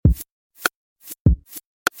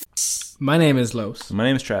My name is Los. My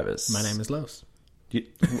name is Travis. My name is Los. You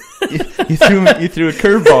threw a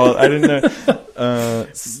curveball. I didn't know.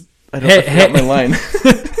 I forgot my line.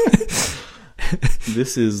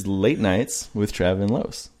 This is Late Nights with Trav and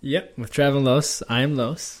Los. Yep, with Trav and Los. I am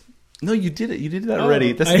Los. No, you did it. You did that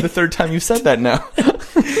already. This is the third time you've said that now.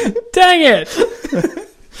 Dang it!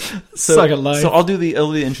 Suck at life. So I'll do the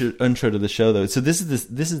intro to the show though. So this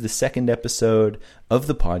is the second episode of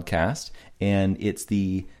the podcast, and it's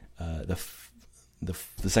the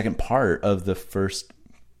second part of the first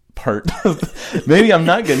part. Maybe I'm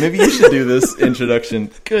not good. Maybe you should do this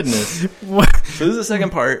introduction. Goodness. What? So this is the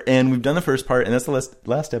second part, and we've done the first part, and that's the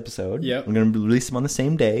last episode. Yep. We're going to release them on the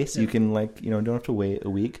same day, so you can don't have to wait a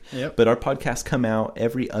week. Yep. But our podcasts come out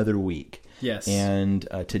every other week. Yes. And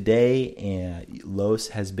today, Los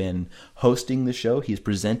has been hosting the show. He's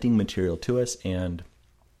presenting material to us, and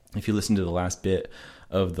if you listen to the last bit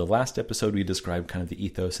of the last episode, we described kind of the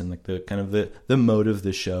ethos and like the kind of the mode of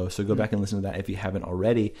the show. So go back and listen to that if you haven't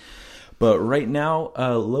already. But right now,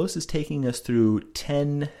 Los is taking us through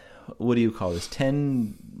 10. What do you call this?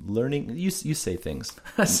 10 learning. You say things.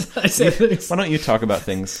 I say things. Why don't you talk about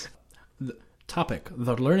things? Topic: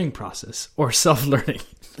 the learning process or self-learning.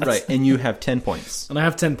 Right, and you have 10 points. And I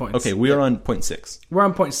have 10 points. Okay, we are on point 6. We're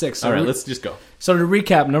on point 6. So all right, let's just go. So to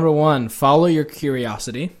recap, number 1, follow your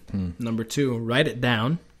curiosity. Number 2, write it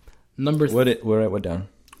down. What down?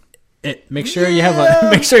 It. Make sure you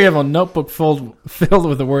have a notebook filled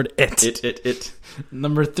with the word it. It.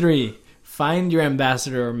 Number 3, find your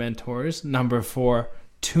ambassador or mentors. Number 4,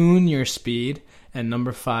 tune your speed. And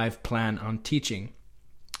number 5, plan on teaching.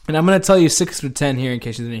 And I'm going to tell you 6 through 10 here in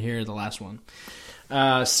case you didn't hear the last one.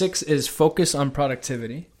 6 is focus on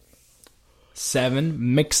productivity.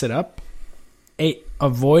 7, mix it up. 8,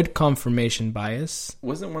 avoid confirmation bias.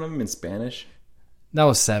 Wasn't one of them in Spanish? That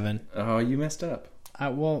was 7. Oh, you messed up.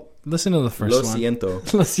 Well, listen to the first Lo one.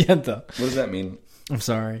 siento. Lo siento. What does that mean? I'm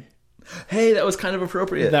sorry. Hey, that was kind of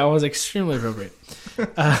appropriate. That was extremely appropriate.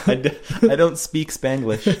 I don't speak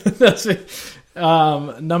Spanglish. That's it.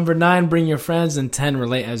 Number 9, bring your friends, and 10,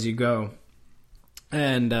 relate as you go.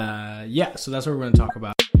 And so that's what we're going to talk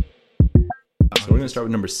about. So we're going to start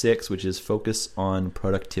with number 6, which is focus on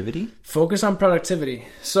productivity. Focus on productivity.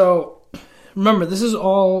 So remember, this is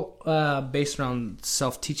all based around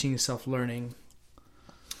self-teaching, self-learning.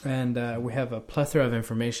 And we have a plethora of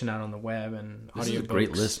information out on the web and audiobooks. This is a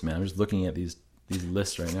great list, man. I'm just looking at these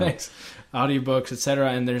lists right now. Thanks. Audiobooks,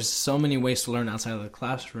 etc. And there's so many ways to learn outside of the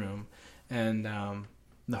classroom. And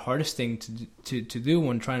the hardest thing to do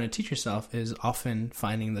when trying to teach yourself is often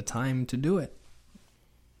finding the time to do it.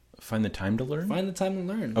 Find the time to learn? Find the time to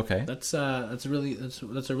learn. Okay. That's a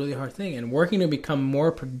really hard thing. And working to become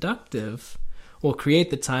more productive will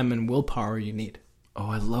create the time and willpower you need. Oh,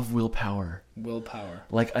 I love willpower. Willpower.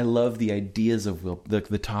 Like, I love the ideas of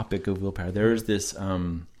the topic of willpower. There's this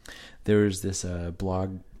blog.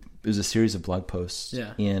 There's a series of blog posts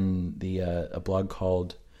in a blog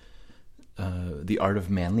called The Art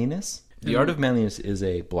of Manliness. The Art of Manliness is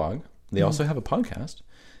a blog. They also have a podcast.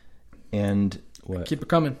 And what? Keep it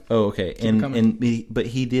coming. Oh, okay. But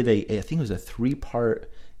he did I think it was a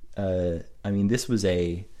 3-part.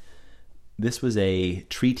 This was a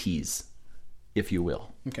treatise, if you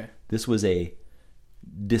will. Okay. This was a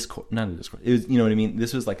discourse, not a discourse. It was, you know what I mean?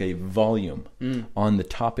 This was like a volume on the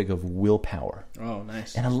topic of willpower. Oh,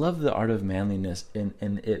 nice. And I love the art of manliness. And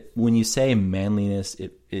it, when you say manliness,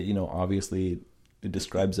 it obviously it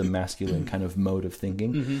describes a masculine kind of mode of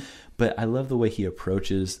thinking. Mm-hmm. But I love the way he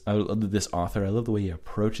approaches, I love this author, I love the way he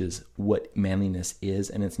approaches what manliness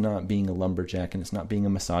is. And it's not being a lumberjack, and it's not being a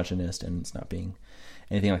misogynist, and it's not being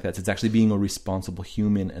anything like that. It's actually being a responsible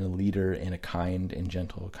human and a leader and a kind and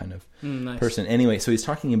gentle kind of person. Anyway, so he's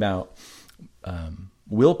talking about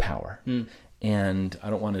willpower. And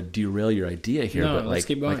I don't want to derail your idea here, but let's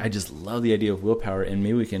keep going. I just love the idea of willpower, and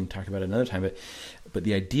maybe we can talk about it another time. But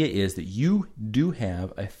the idea is that you do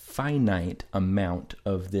have a finite amount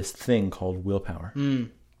of this thing called willpower.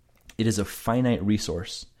 It is a finite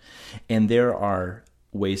resource, and there are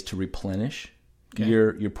ways to replenish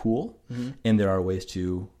your pool, and there are ways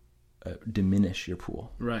to diminish your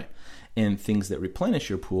pool. Right. And things that replenish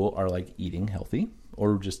your pool are like eating healthy,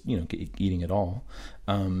 or just eating at all,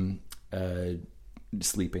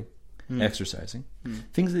 sleeping, exercising,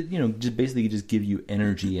 things that just basically just give you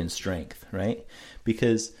energy and strength, right?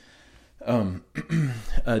 Because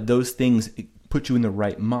those things put you in the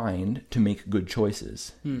right mind to make good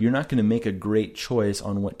choices. You're not going to make a great choice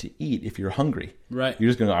on what to eat if you're hungry. Right. You're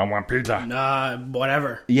just going to go, I want pizza. Nah,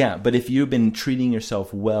 whatever. Yeah, but if you've been treating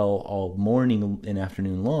yourself well all morning and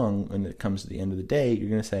afternoon long, when it comes to the end of the day, you're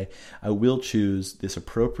going to say, I will choose this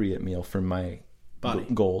appropriate meal for my Body.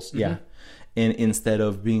 Goals. Yeah. And instead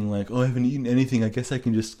of being like, oh, I haven't eaten anything, I guess I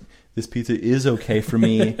can just, this pizza is okay for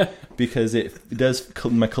me because it does,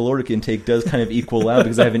 my caloric intake does kind of equal out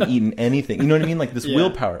because I haven't eaten anything. You know what I mean? Like this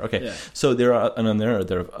willpower. Okay. Yeah. So there are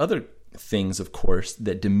other things, of course,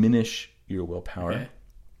 that diminish your willpower. Okay.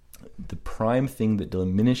 The prime thing that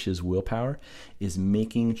diminishes willpower is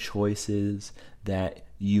making choices that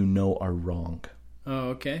you know are wrong. Oh,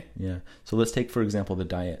 okay. Yeah. So let's take, for example, the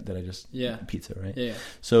diet that I just... Pizza, right? Yeah.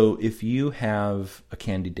 So if you have a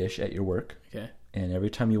candy dish at your work, okay, and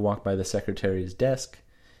every time you walk by the secretary's desk,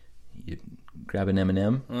 you grab an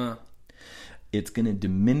M&M, it's going to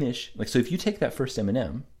diminish... Like, so if you take that first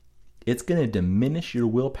M&M, it's going to diminish your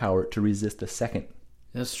willpower to resist a second.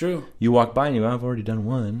 That's true. You walk by and you go, I've already done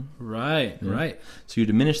one. Right, right. So you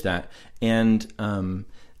diminish that. And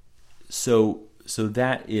so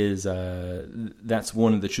that is that's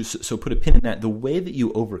one of the truths. So put a pin in that. The way that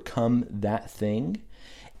you overcome that thing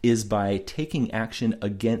is by taking action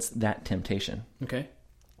against that temptation. Okay.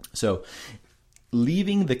 So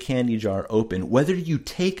leaving the candy jar open, whether you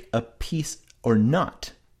take a piece or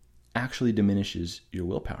not, actually diminishes your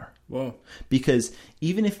willpower. Whoa. Because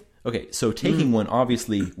even if... Okay, so taking one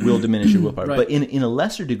obviously will diminish your willpower. Right. But in a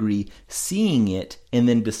lesser degree, seeing it and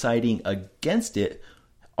then deciding against it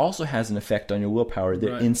also has an effect on your willpower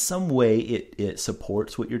that in some way it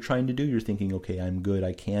supports what you're trying to do. You're thinking, okay, I'm good,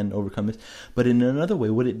 I can overcome this. But in another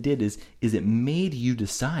way, what it did is it made you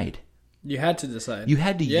decide. You had to decide. You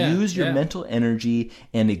had to use your mental energy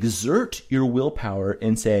and exert your willpower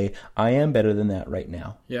and say, I am better than that right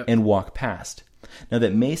now, and walk past. Now,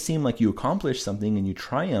 that may seem like you accomplished something and you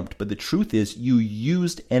triumphed, but the truth is you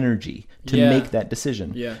used energy to make that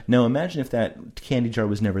decision. Yeah. Now, imagine if that candy jar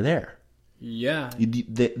was never there. Yeah.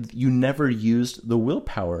 You never used the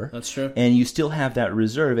willpower. That's true. And you still have that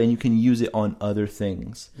reserve, and you can use it on other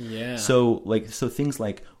things. Yeah. So things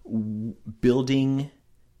like building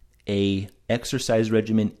a exercise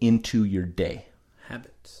regimen into your day.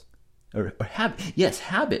 Habits.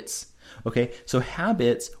 Habits. Okay, so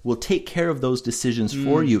habits will take care of those decisions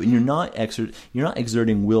for you, and you're not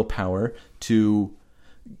exerting willpower to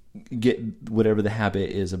get whatever the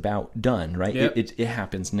habit is about done, right? Yep. It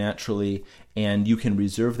happens naturally, and you can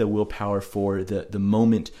reserve the willpower for the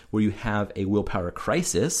moment where you have a willpower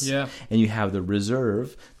crisis, and you have the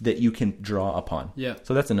reserve that you can draw upon. Yeah.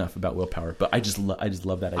 So that's enough about willpower, but I just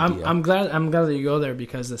love that idea. I'm glad that you go there,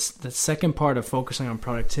 because the second part of focusing on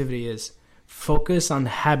productivity is focus on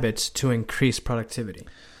habits to increase productivity.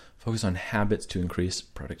 Focus on habits to increase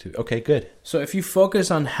productivity. Okay, good. So if you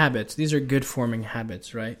focus on habits, these are good forming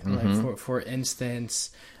habits, right? Mm-hmm. Like for instance,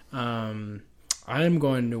 I am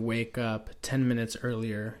going to wake up 10 minutes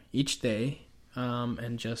earlier each day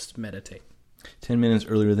and just meditate. 10 minutes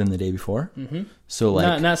earlier than the day before? Mm-hmm. So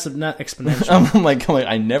like... Not exponential. I'm like,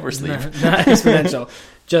 I never sleep. Not exponential.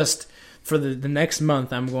 Just... For the next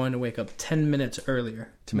month, I'm going to wake up 10 minutes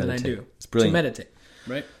earlier than I do. It's brilliant. To meditate,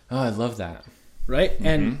 right? Oh, I love that. Right?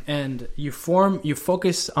 Mm-hmm. And you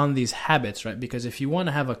focus on these habits, right? Because if you want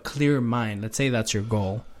to have a clear mind, let's say that's your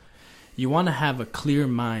goal, you want to have a clear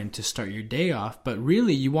mind to start your day off, but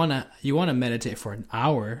really you want to meditate for an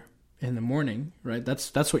hour in the morning, right?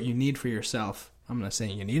 That's what you need for yourself. I'm not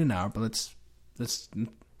saying you need an hour, but let's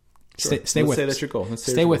stay with me. Let's say that's your goal.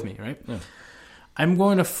 Stay with me, right? Yeah. I'm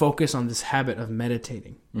going to focus on this habit of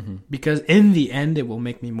meditating because in the end, it will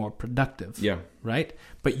make me more productive. Yeah. Right?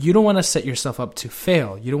 But you don't want to set yourself up to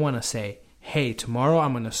fail. You don't want to say, hey, tomorrow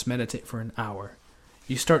I'm going to meditate for an hour.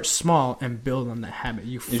 You start small and build on that habit.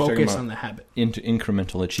 You focus on the habit. Into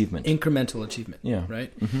incremental achievement. Yeah.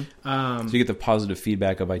 Right? Mm-hmm. So you get the positive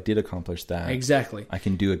feedback of, I did accomplish that. Exactly. I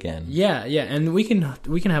can do again. Yeah. And we can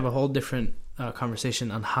have a whole different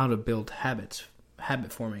conversation on how to build habit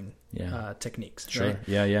forming techniques. Sure. Right?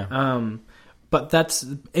 Yeah. But that's,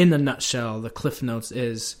 in a nutshell, the Cliff Notes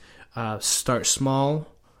is start small,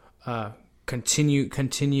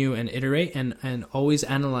 continue and iterate, and always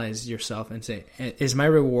analyze yourself and say, is my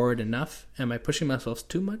reward enough? Am I pushing myself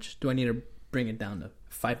too much? Do I need to bring it down to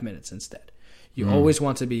 5 minutes instead? You always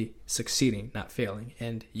want to be succeeding, not failing.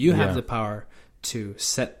 And you have the power to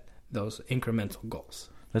set those incremental goals.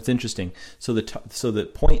 That's interesting. So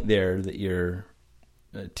the point there that you're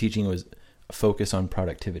teaching was focus on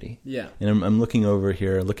productivity. Yeah. And I'm looking over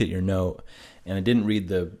here, look at your note, and I didn't read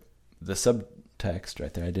the subtitle text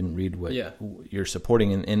right there. I didn't read what Yeah. you're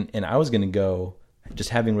supporting, and I was going to go just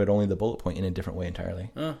having read only the bullet point in a different way entirely,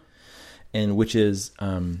 and which is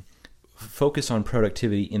focus on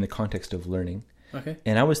productivity in the context of learning. Okay.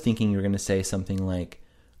 And I was thinking you were going to say something like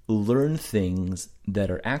learn things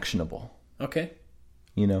that are actionable. Okay.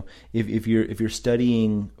 You know, if you're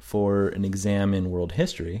studying for an exam in world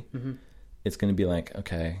history, it's going to be like,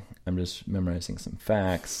 okay, I'm just memorizing some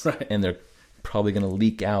facts, Right. and they're probably going to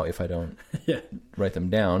leak out if I don't write them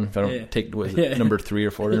down. If I don't take number 3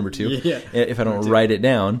 or 4 or number 2, if I don't write it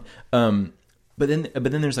down. But then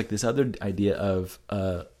there's like this other idea of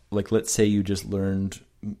like, let's say you just learned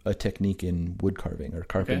a technique in wood carving or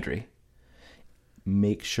carpentry. Okay.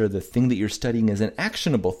 Make sure the thing that you're studying is an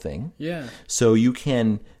actionable thing. Yeah. So you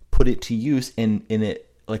can put it to use, and in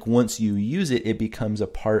it, like once you use it, it becomes a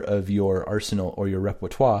part of your arsenal or your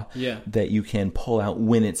repertoire that you can pull out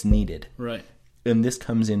when it's needed. Right. And this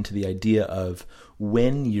comes into the idea of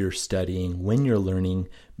when you're studying, when you're learning,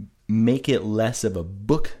 make it less of a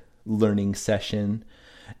book learning session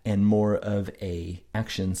and more of a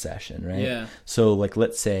action session, right? Yeah. So like,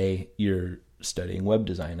 let's say you're studying web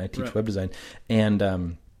design. I teach web design.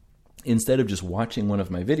 And instead of just watching one of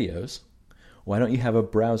my videos, why don't you have a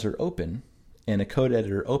browser open and a code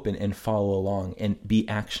editor open and follow along and be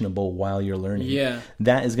actionable while you're learning? Yeah.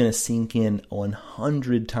 That is going to sink in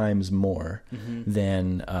 100 times more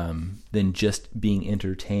than just being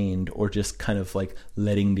entertained or just kind of like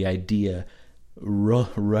letting the idea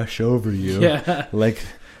rush over you. Yeah. Like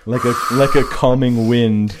a calming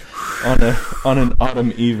wind on an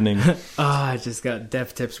autumn evening. I just got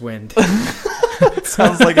Dev Tips wind.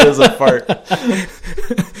 Sounds like it was a fart.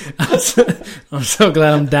 I'm so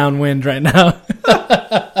glad I'm downwind right now.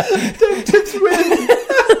 Dev Tips wind.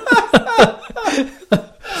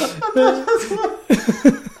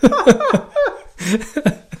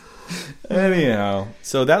 Anyhow,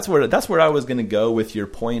 so that's where I was going to go with your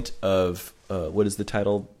point of what is the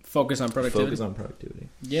title? Focus on productivity. Focus on productivity.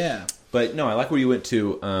 Yeah. But no, I like where you went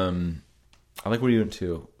to.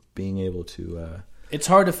 Being able to. It's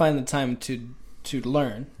hard to find the time to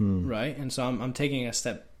learn, right? And so I'm taking a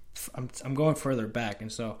step. I'm going further back,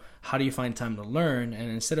 and so how do you find time to learn?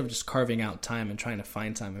 And instead of just carving out time and trying to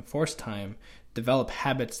find time and force time, develop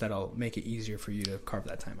habits that'll make it easier for you to carve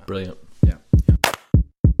that time out. Brilliant. Yeah.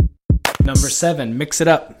 Number 7, mix it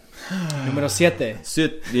up. Número 7.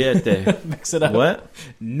 7. Mix it up. What?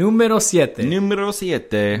 Número 7. Número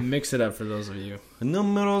 7. Mix it up for those of you.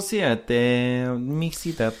 Número 7. Mix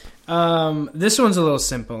it up. This one's a little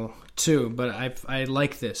simple too, but I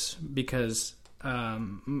like this because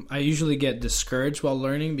I usually get discouraged while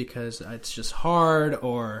learning because it's just hard,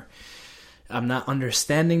 or I'm not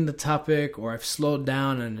understanding the topic, or I've slowed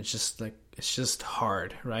down and it's just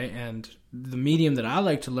hard, right? And the medium that I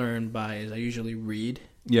like to learn by is I usually read.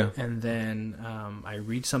 Yeah. And then I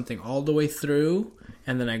read something all the way through,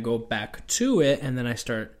 and then I go back to it, and then I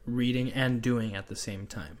start reading and doing at the same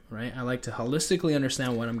time, right? I like to holistically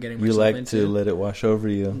understand what I'm getting myself into. You like to let it wash over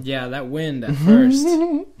you. Yeah, that wind at first.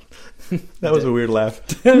 That was a weird laugh.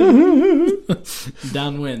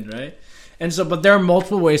 Downwind, right? And so, but there are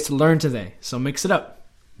multiple ways to learn today, so mix it up.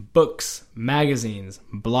 Books, magazines,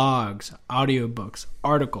 blogs, audiobooks,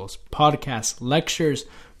 articles, podcasts, lectures,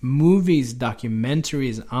 movies,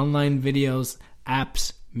 documentaries, online videos,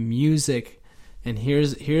 apps, music, and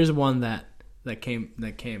here's one that came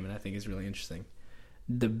and I think is really interesting.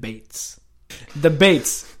 Debates.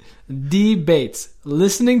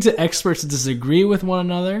 Listening to experts disagree with one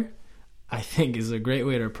another, I think, is a great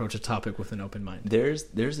way to approach a topic with an open mind. There's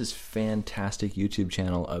this fantastic YouTube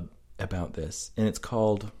channel about this, and it's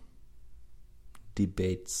called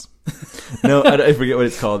Debates. No, I forget what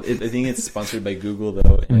it's called. I think it's sponsored by Google,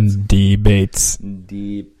 though. And it's Debates.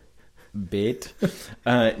 Debate.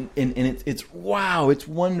 And it's wow, it's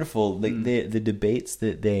wonderful. Like the debates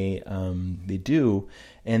that they do,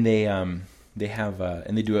 and they have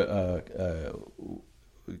and they do a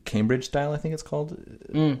Cambridge style, I think it's called.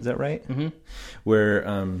 Is that right? Mm-hmm.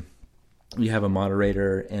 Where you have a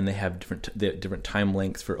moderator, and they have different time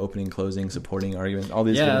lengths for opening, closing, supporting arguments, all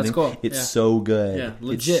these different things. Cool. It's so good. Yeah,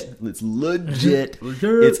 legit. It's legit.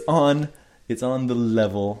 It's on the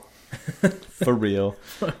level for real.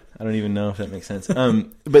 I don't even know if that makes sense.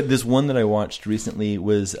 But this one that I watched recently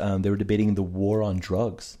was they were debating the war on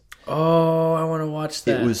drugs. Oh, I want to watch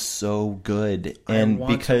that. It was so good, and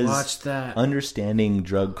because watch that. Understanding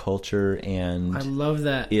drug culture, and I love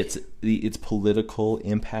that its political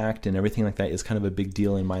impact and everything like that is kind of a big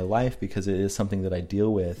deal in my life, because it is something that I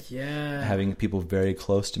deal with. Yeah, having people very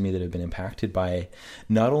close to me that have been impacted by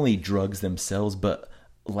not only drugs themselves, but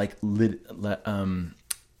like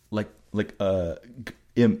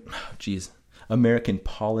American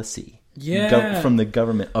policy Yeah. from the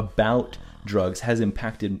government about drugs has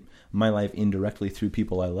impacted my life indirectly through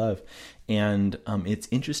people I love. And it's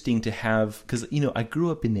interesting to have, because I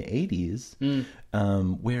grew up in the 80s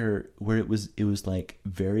where it was like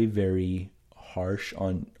very, very harsh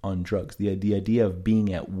on drugs. The idea of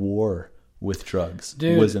being at war with drugs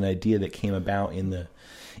was an idea that came about in the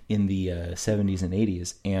 70s and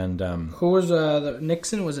 80s. And who was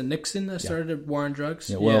Nixon? Was it Nixon that started a war on drugs?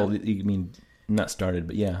 Yeah, well, I mean, not started,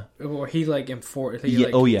 but yeah. Or he enforced.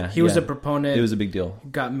 He was a proponent. It was a big deal.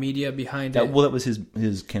 Got media behind it. Well, that was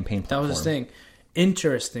his campaign platform. That was his thing.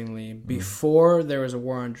 Interestingly, before there was a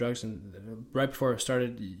war on drugs, and right before it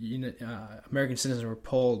started, American citizens were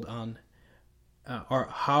polled on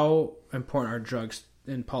how important are drugs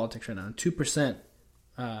in politics right now. 2%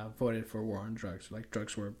 voted for a war on drugs. Like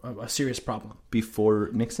drugs were a serious problem. Before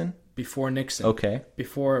Nixon? Before Nixon. Okay.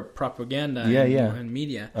 Before propaganda and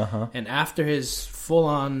media. Uh-huh. And after his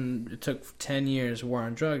full-on, it took 10 years, war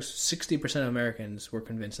on drugs, 60% of Americans were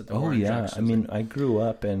convinced that the war on drugs was I mean, I grew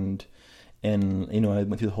up and I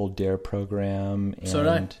went through the whole DARE program. And, so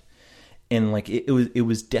did I. And it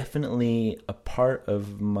was definitely a part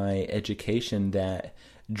of my education that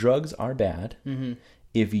drugs are bad. Mm-hmm.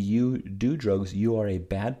 If you do drugs, you are a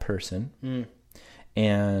bad person.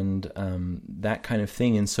 And that kind of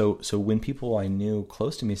thing. And so when people I knew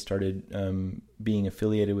close to me started being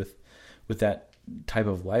affiliated with that type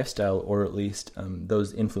of lifestyle, or at least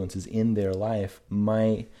those influences in their life,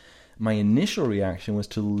 my initial reaction was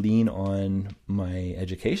to lean on my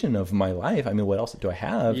education of my life. I mean, what else do I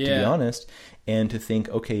have, to be honest? And to think,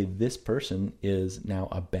 okay, this person is now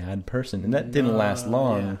a bad person. And that didn't last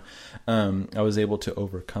long. Yeah. I was able to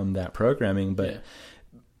overcome that programming, but... Yeah.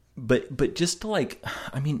 But just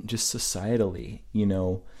just societally,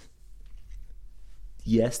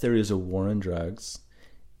 yes, there is a war on drugs.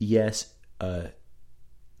 Yes,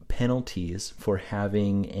 penalties for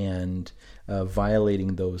having and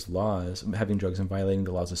violating those laws, having drugs and violating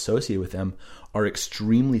the laws associated with them, are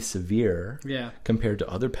extremely severe compared to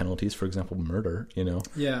other penalties, for example, murder,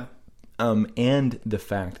 Yeah. And the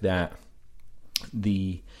fact that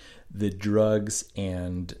the drugs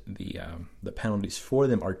and the penalties for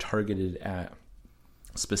them are targeted at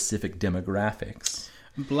specific demographics.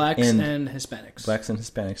 Blacks and Hispanics. Blacks and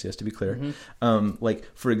Hispanics, yes, to be clear. Mm-hmm.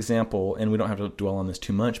 For example, and we don't have to dwell on this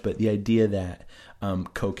too much, but the idea that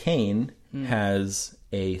cocaine has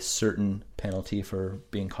a certain penalty for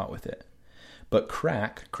being caught with it. But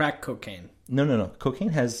crack cocaine. No.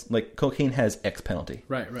 Cocaine has X penalty.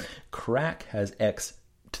 Right. Crack has X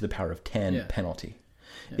to the power of 10 penalty.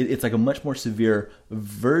 It's like a much more severe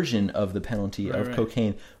version of the penalty of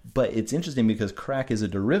cocaine. But it's interesting because crack is a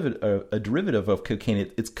derivative of cocaine.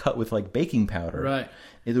 It's cut with baking powder. Right.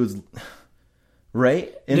 It was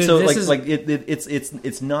right, and dude, so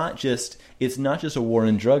it's not just a war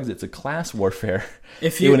on drugs. It's a class warfare.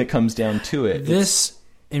 When it comes down to it, this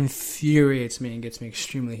infuriates me and gets me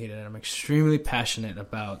extremely heated. I'm extremely passionate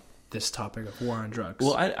about this topic of war on drugs.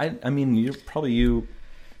 Well, I mean, you're probably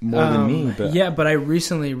more than me, but but I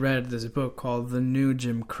recently read this book called The New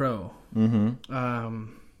Jim Crow. Mm-hmm.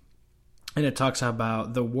 And it talks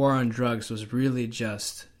about the war on drugs was really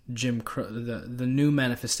just Jim Crow, the new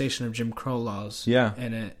manifestation of Jim Crow laws. Yeah.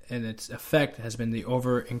 And its effect has been the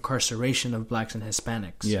over incarceration of blacks and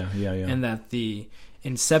Hispanics. Yeah. And that the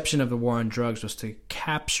inception of the war on drugs was to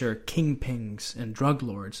capture kingpins and drug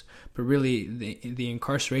lords, but really the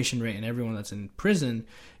incarceration rate and everyone that's in prison,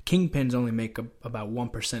 kingpins only make about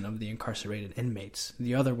 1% of the incarcerated inmates.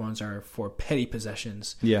 The other ones are for petty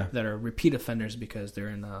possessions that are repeat offenders because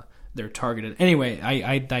they're targeted. Anyway,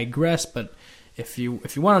 I digress, but if you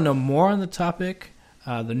want to know more on the topic,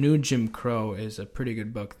 The New Jim Crow is a pretty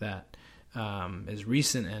good book that is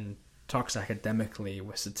recent and talks academically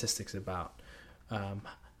with statistics about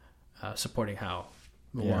supporting how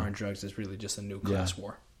the war on drugs is really just a new class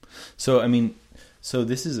war. So I mean,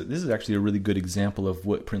 this is actually a really good example of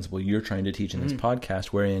what principle you're trying to teach in this podcast,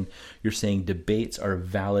 wherein you're saying debates are a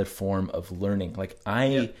valid form of learning.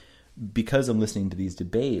 Because I'm listening to these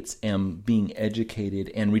debates, am being educated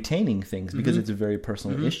and retaining things because it's a very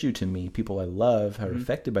personal issue to me. People I love are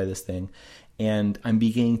affected by this thing, and I'm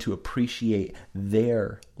beginning to appreciate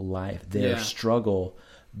their life, their struggle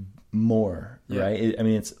more. Right? I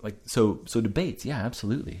mean, it's so debates. Yeah,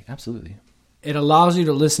 absolutely. It allows you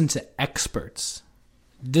to listen to experts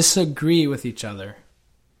disagree with each other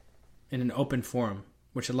in an open forum,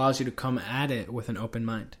 which allows you to come at it with an open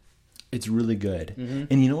mind. It's really good. Mm-hmm.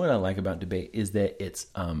 And you know what I like about debate is that it's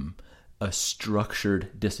a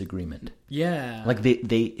structured disagreement. Yeah. Like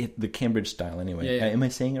the Cambridge style anyway. Yeah. Am I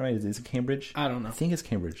saying it right? Is it Cambridge? I don't know. I think it's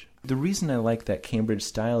Cambridge. The reason I like that Cambridge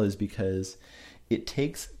style is because it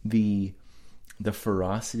takes the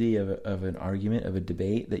ferocity of an argument, of a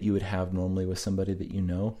debate that you would have normally with somebody that you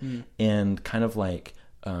know, and kind of like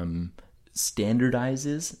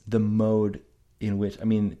standardizes the mode in which, I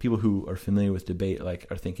mean, people who are familiar with debate like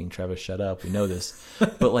are thinking, Travis, shut up, we know this.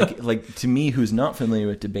 But like to me, who's not familiar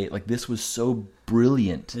with debate, like this was so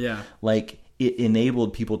brilliant. Yeah. Like it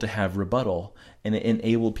enabled people to have rebuttal, and it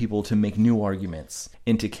enabled people to make new arguments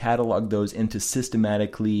and to catalog those and to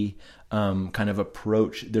systematically kind of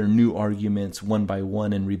approach their new arguments one by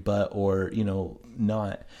one and rebut or,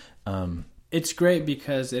 not. It's great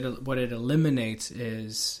because what it eliminates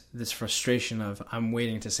is this frustration of I'm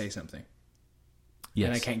waiting to say something. Yes.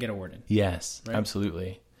 And I can't get a word in. Yes, right?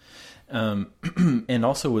 Absolutely. And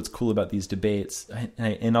also what's cool about these debates,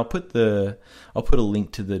 and I'll put a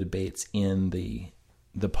link to the debates in the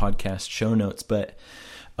podcast show notes, but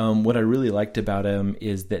what I really liked about them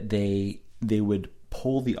is that they would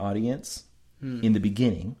poll the audience in the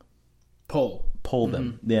beginning. Poll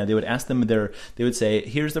them. Mm-hmm. Yeah, they would ask them they would say,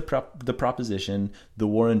 here's the proposition, the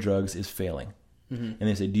war on drugs is failing. Mm-hmm. And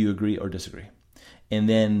they say, do you agree or disagree? And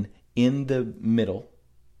then in the middle,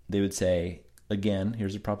 they would say, again,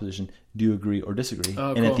 here's the proposition, do you agree or disagree?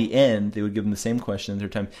 Oh, and cool. At the end, they would give them the same question the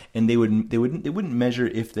third time, and they wouldn't measure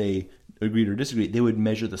if they agreed or disagreed. They would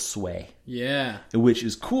measure the sway. Yeah. Which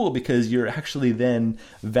is cool because you're actually then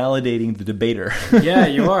validating the debater. Yeah,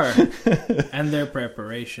 you are. And their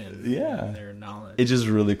preparation. Yeah. And their knowledge. It's just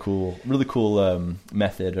really cool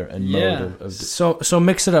method and mode of So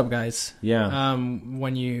mix it up, guys. Yeah.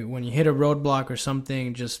 When you hit a roadblock or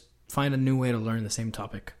something, just find a new way to learn the same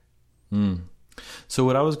topic. So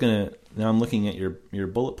what I was now I'm looking at your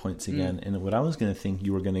bullet points again, and what I was gonna think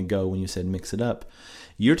you were gonna go when you said mix it up,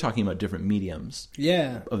 you're talking about different mediums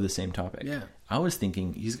of the same topic. Yeah. I was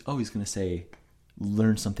thinking he's gonna say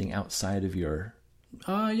learn something outside of your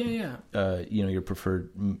your preferred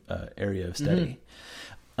area of study.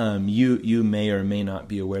 Mm-hmm. You may or may not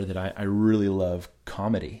be aware that I really love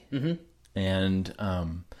comedy. Mm-hmm.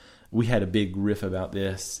 And we had a big riff about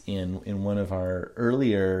this in one of our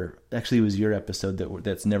earlier. Actually, it was your episode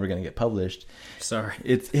that's never going to get published. Sorry,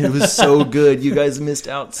 it was so good. You guys missed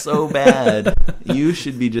out so bad. You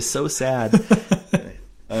should be just so sad.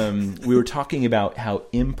 We were talking about how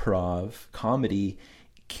improv comedy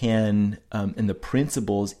can and the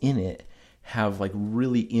principles in it have like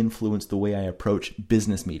really influenced the way I approach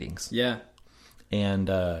business meetings. Yeah. And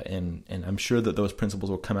I'm sure that those principles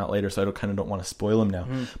will come out later, so I don't want to spoil them now.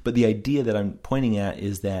 But the idea that I'm pointing at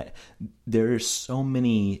is that there are so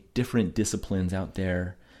many different disciplines out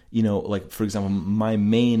there. Like for example, my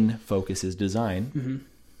main focus is design,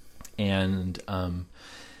 and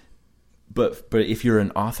but if you're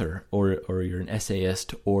an author or you're an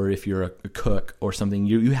essayist or if you're a cook or something,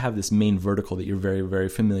 you have this main vertical that you're very, very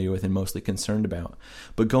familiar with and mostly concerned about.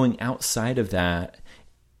 But going outside of that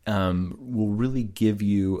will really give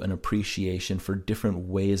you an appreciation for different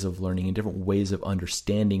ways of learning and different ways of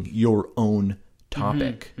understanding your own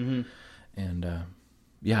topic. Mm-hmm. And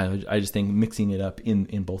I just think mixing it up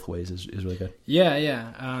in both ways is really good. Yeah.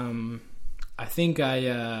 I think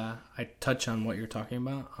I touch on what you're talking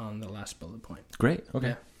about on the last bullet point. Great.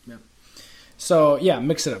 Okay. Yeah. So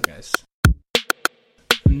mix it up, guys.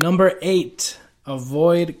 Number 8,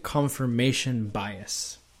 avoid confirmation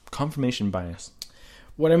bias. Confirmation bias.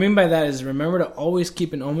 What I mean by that is remember to always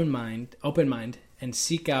keep an open mind, and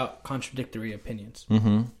seek out contradictory opinions.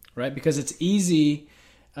 Mm-hmm. Right? Because it's easy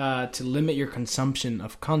to limit your consumption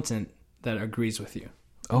of content that agrees with you.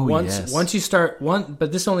 Oh, yes. Once you start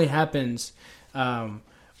but this only happens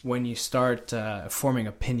when you start forming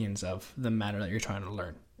opinions of the matter that you're trying to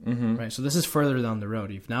learn. Mm-hmm. Right? So this is further down the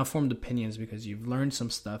road. You've now formed opinions because you've learned some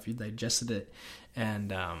stuff, you digested it,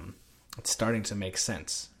 and it's starting to make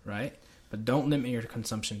sense, right? But don't limit your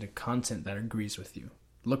consumption to content that agrees with you.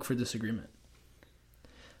 Look for disagreement.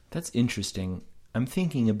 That's interesting. I'm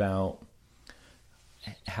thinking about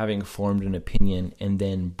having formed an opinion and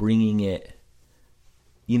then bringing it,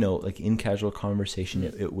 like in casual conversation,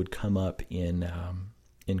 it would come up in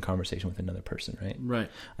conversation with another person, right? Right.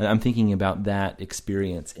 I'm thinking about that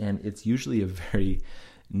experience, and it's usually a very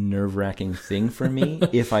nerve-wracking thing for me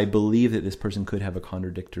if I believe that this person could have a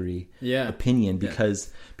contradictory opinion because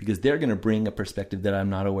they're going to bring a perspective that I'm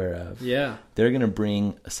not aware of. Yeah. They're going to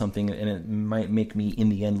bring something, and it might make me in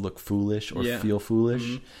the end look foolish or feel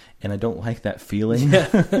foolish, and I don't like that feeling.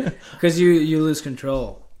 Because you lose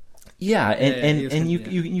control. Yeah, and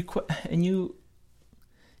you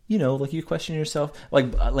like you question yourself.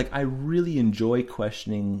 Like I really enjoy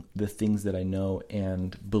questioning the things that I know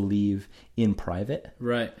and believe in private.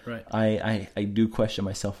 Right. I do question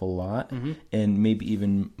myself a lot, and maybe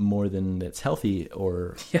even more than that's healthy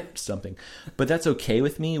or something. But that's okay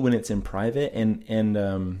with me when it's in private.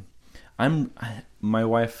 And my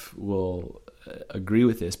wife will agree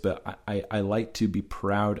with this, but I like to be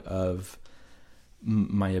proud of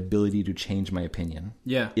my ability to change my opinion.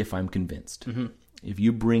 Yeah. If I'm convinced. If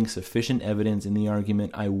you bring sufficient evidence in the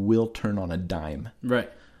argument, I will turn on a dime. Right.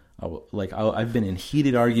 I've been in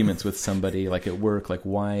heated arguments with somebody, like at work, like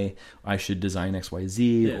why I should design X, Y,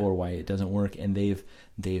 Z, or why it doesn't work, and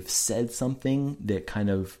they've said something that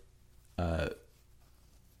kind of,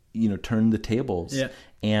 turned the tables. Yeah.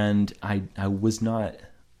 And I was not,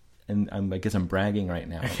 and I guess I'm bragging right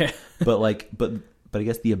now, Okay. but I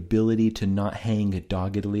guess the ability to not hang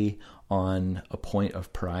doggedly on a point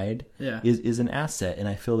of pride is an asset, and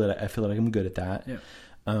I feel that I'm good at that. Yeah.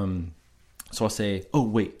 So I'll say, "Oh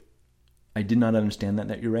wait, I did not understand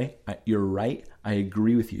that you're right. You're right. I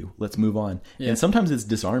agree with you. Let's move on." Yeah. And sometimes it's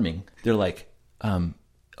disarming. They're like, "Oh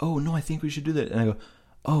no, I think we should do that," and I go,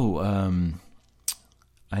 "Oh,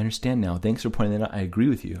 I understand now. Thanks for pointing that out. I agree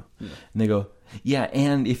with you." Yeah. And they go, "Yeah,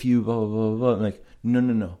 and if you blah blah blah blah," I'm like,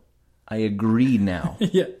 "No. I agree now.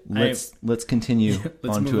 Yeah, let's continue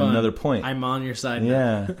on to another point. I'm on your side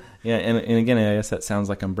now." now. Yeah. And again, I guess that sounds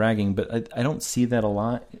like I'm bragging, but I don't see that a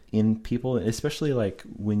lot in people, especially like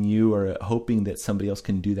when you are hoping that somebody else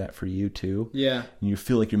can do that for you too. Yeah. And you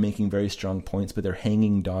feel like you're making very strong points, but they're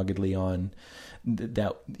hanging doggedly on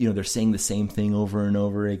that, they're saying the same thing over and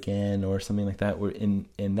over again or something like that. Where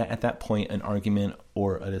at that point, an argument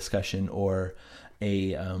or a discussion or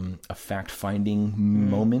a fact-finding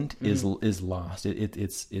moment is lost.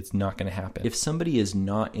 It's not going to happen. If somebody is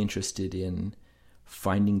not interested in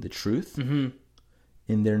finding the truth, and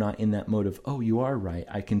they're not in that mode of, "Oh, you are right.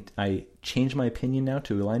 I change my opinion now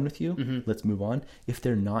to align with you. Let's move on." If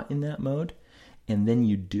they're not in that mode, and then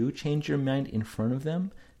you do change your mind in front of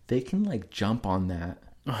them, they can like jump on that.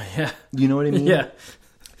 Oh yeah. You know what I mean? Yeah.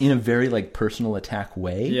 In a very like personal attack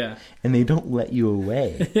way. Yeah. And they don't let you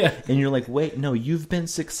away. Yeah. And you're like, "Wait, no, you've been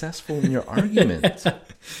successful in your argument.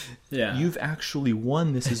 Yeah. You've actually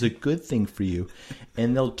won. This is a good thing for you."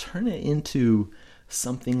 And they'll turn it into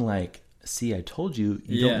something like, "See, I told you,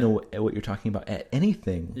 you don't know what you're talking about at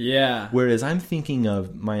anything." Yeah. Whereas I'm thinking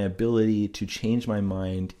of my ability to change my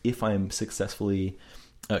mind if I'm successfully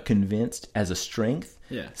convinced as a strength.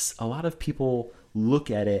 Yes. A lot of people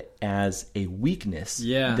look at it as a weakness,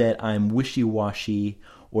 that I'm wishy-washy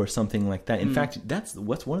or something like that. In fact, that's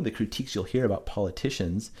what's one of the critiques you'll hear about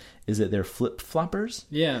politicians is that they're flip-floppers.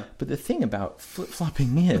 Yeah. But the thing about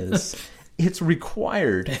flip-flopping is it's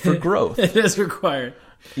required for growth. It is required.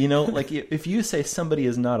 Like if you say somebody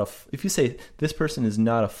is not if you say this person is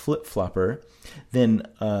not a flip-flopper, then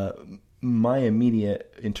my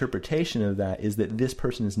immediate interpretation of that is that this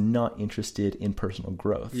person is not interested in personal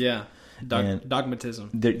growth. Yeah.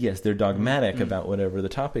 Dogmatism. They're dogmatic about whatever the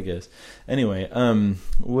topic is. Anyway,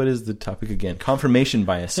 what is the topic again? Confirmation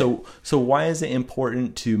bias. So why is it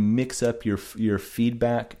important to mix up your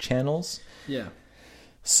feedback channels? Yeah.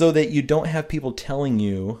 So that you don't have people telling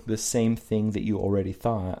you the same thing that you already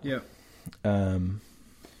thought. Yeah.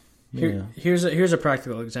 Here's a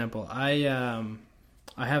practical example. I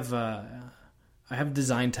have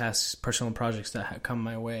design tasks, personal projects that come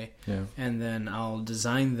my way, and then I'll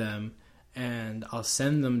design them and I'll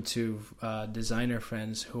send them to designer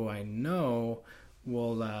friends who I know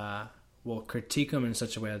will critique them in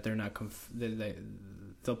such a way that they're not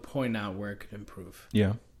they'll point out where it could improve.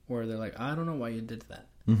 Yeah. Or they're like, "I don't know why you did that."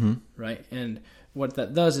 Mm-hmm. Right. And what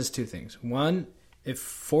that does is two things. One, it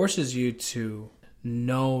forces you to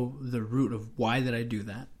know the root of why did I do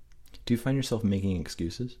that. Do you find yourself making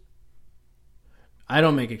excuses? I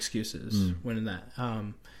don't make excuses when in that.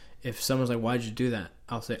 If someone's like, "Why'd you do that?"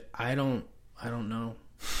 I'll say, I don't know.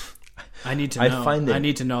 I need to know. I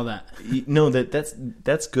need to know that. No,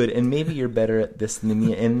 that's good. And maybe you're better at this than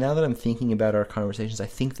me. And now that I'm thinking about our conversations, I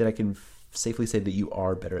think that I can safely say that you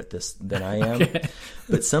are better at this than I am. Okay.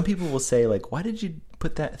 But some people will say, like, "Why did you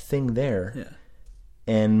put that thing there?" Yeah.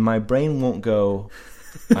 And my brain won't go,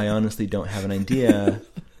 "I honestly don't have an idea."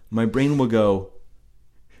 My brain will go,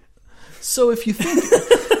 "So if you think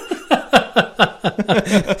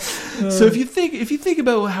if you think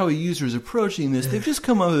about how a user is approaching this, they've just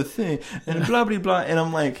come up with a thing and blah blah blah," and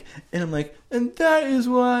I'm like, and that is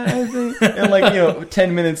why I think, and like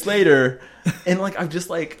 10 minutes later, and like I'm just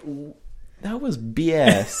like, that was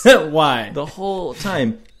BS. Why? The whole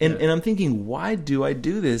time. And I'm thinking, why do I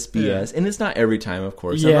do this BS? Yeah. And it's not every time, of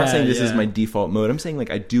course. I'm not saying this is my default mode. I'm saying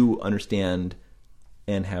like I do understand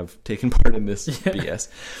and have taken part in this BS.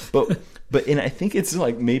 But and I think it's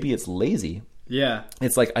like maybe it's lazy. Yeah.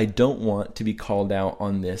 It's like I don't want to be called out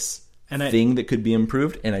on this thing that could be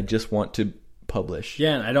improved, and I just want to publish.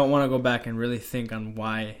 Yeah, and I don't want to go back and really think on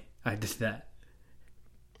why I did that.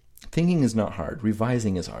 Thinking is not hard.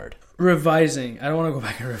 Revising is hard. Revising. I don't want to go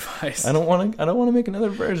back and revise. I don't want to make another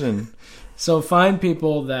version. So find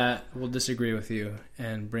people that will disagree with you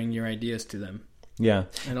and bring your ideas to them. Yeah.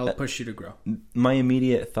 And I'll push you to grow. My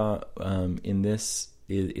immediate thought in this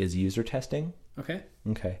is user testing. Okay.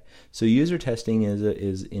 Okay. So user testing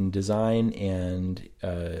is in design and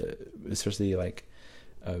especially like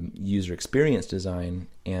user experience design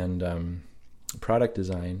and product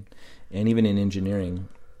design, and even in engineering,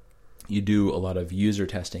 you do a lot of user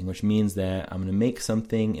testing, which means that I'm going to make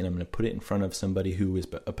something and I'm going to put it in front of somebody who is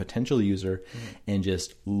a potential user and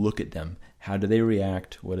just look at them. How do they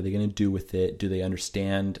react? What are they going to do with it? Do they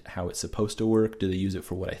understand how it's supposed to work? Do they use it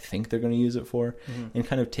for what I think they're going to use it for? And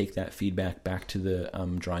kind of take that feedback back to the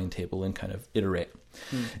drawing table and kind of iterate.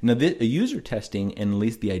 Now, user testing, and at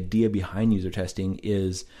least the idea behind user testing,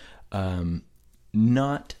 is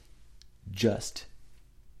not just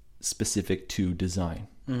specific to design.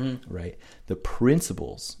 Right? The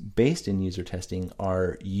principles based in user testing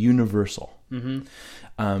are universal.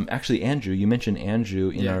 Actually, Andrew, you mentioned Andrew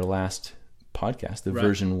in our last podcast, the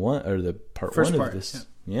version 1 or the part First 1 of this.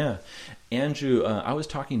 Yeah. Andrew, I was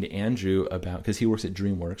talking to Andrew about, because he works at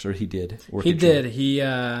DreamWorks, or he did. He did.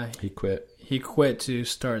 He quit. He quit to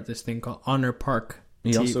start this thing called Honor Park.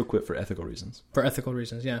 He also quit for ethical reasons. For ethical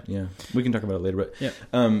reasons, yeah. Yeah. We can talk about it later,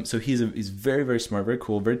 but so he's very, very smart, very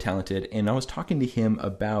cool, very talented, and I was talking to him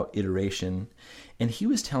about iteration, and he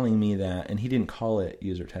was telling me that, and he didn't call it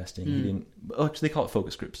user testing. He didn't. Actually, they call it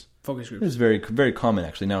focus groups. Focus groups. It's very, very common,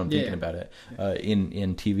 actually, now I'm thinking about it.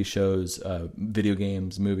 In TV shows, video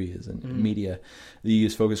games, movies, and media, they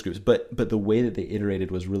use focus groups. But the way that they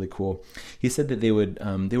iterated was really cool. He said that they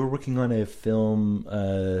were working on a film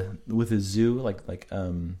with a zoo, like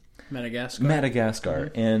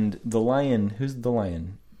Madagascar. And the lion, who's the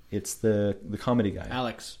lion? It's the comedy guy.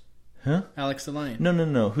 Alex. Huh? Alex the lion.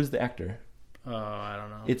 No. Who's the actor? Oh, I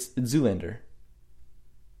don't know. It's Zoolander.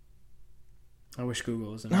 I wish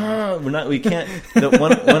Google was in there. No, we can't.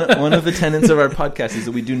 One of the tenets of our podcast is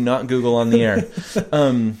that we do not Google on the air.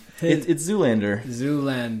 It's Zoolander.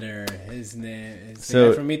 Zoolander. His name is the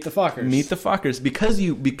guy from Meet the Fockers. Meet the Fockers.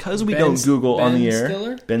 Because we don't Google on the air.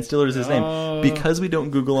 Stiller? Ben Stiller is his name. Because we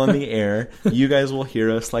don't Google on the air, you guys will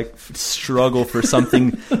hear us like struggle for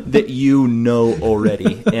something that you know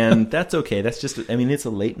already, and that's okay. That's just. I mean, it's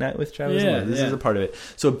a late night with Travis. This is a part of it.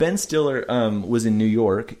 So Ben Stiller was in New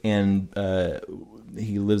York, and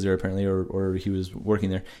he lives there apparently, or he was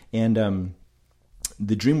working there, and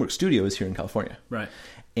the DreamWorks studio is here in California, right?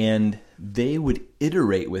 And they would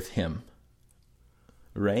iterate with him,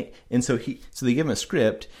 right? And so they give him a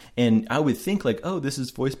script, and I would think like, oh, this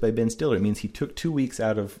is voiced by Ben Stiller. It means he took 2 weeks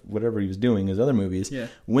out of whatever he was doing, his other movies,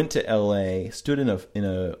 went to LA, stood in a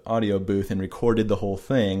audio booth and recorded the whole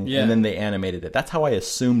thing, and then they animated it. That's how I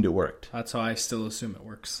assumed it worked. That's how I still assume it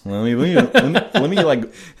works. Let me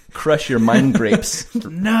like crush your mind grapes.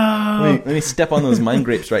 No. Let me step on those mind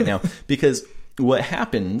grapes right now, because what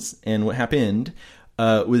happened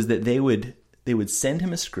was that they would send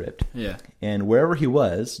him a script, and wherever he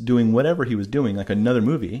was doing whatever he was doing, like another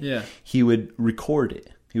movie, he would record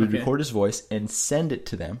it. He would record his voice and send it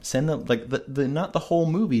to them. Send them like the not the whole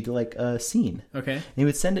movie, to like a scene. Okay. And he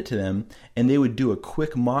would send it to them, and they would do a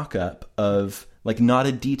quick mock-up of like not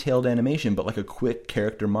a detailed animation, but like a quick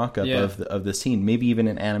character mock-up of the scene. Maybe even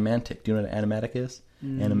an animatic. Do you know what an animatic is?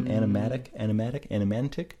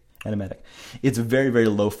 Animatic. It's very, very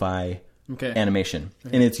lo-fi. Animation,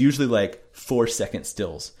 and it's usually like 4-second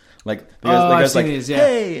stills. Like the guy's like,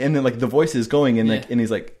 "Hey," and then like the voice is going, and like, and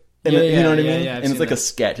he's like, you know what I mean? And it's like a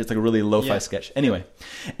sketch. It's like a really lo-fi sketch. Anyway,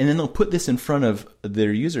 and then they'll put this in front of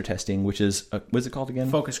their user testing, which is what's it called again?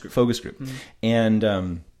 Focus group. Mm-hmm. And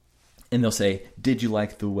they'll say, "Did you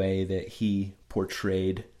like the way that he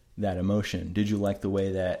portrayed that emotion? Did you like the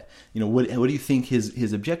way that, what do you think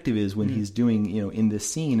his objective is when he's doing, in this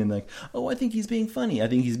scene?" And like, "Oh, I think he's being funny. I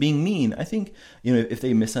think he's being mean. I think, if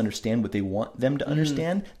they misunderstand what they want them to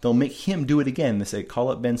understand, they'll make him do it again." They say, "Call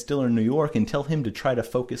up Ben Stiller in New York and tell him to try to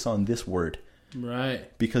focus on this word."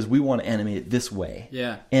 Right. Because we want to animate it this way.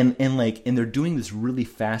 Yeah. And they're doing this really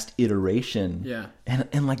fast iteration. Yeah.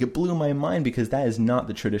 And like it blew my mind, because that is not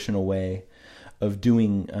the traditional way of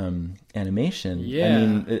doing animation.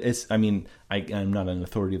 Yeah. I'm not an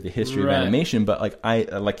authority of the history Right. of animation, but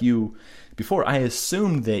like you before, I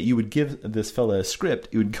assumed that you would give this fella a script,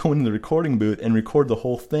 you would go into the recording booth and record the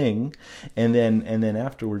whole thing, and then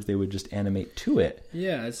afterwards they would just animate to it.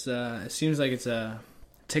 Yeah, it's it seems like it's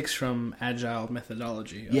takes from agile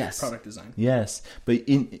methodology of Yes. product design. Yes, but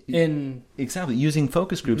in exactly using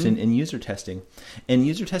focus groups and user testing, and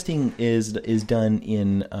user testing is done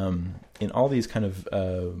in all these kind of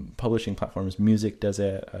publishing platforms. Music does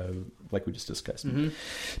it, like we just discussed.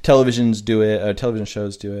 Televisions do it. Television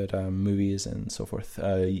shows do it. Movies and so forth.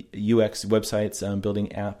 UX websites, building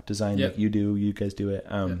app design like you guys do it.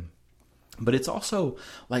 But it's also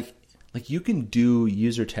like you can do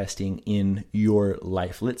user testing in your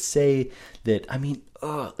life. Let's say that,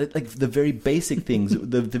 like the very basic things,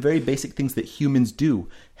 the very basic things that humans do,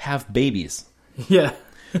 have babies. Yeah.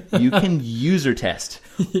 You can user test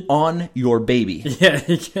on your baby. Yeah,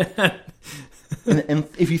 you can. And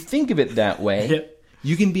if you think of it that way,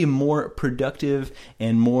 you can be more productive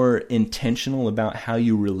and more intentional about how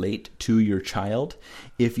you relate to your child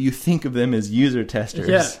if you think of them as user testers.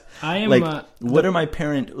 Yeah, I am. Like, what are my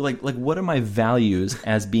what are my values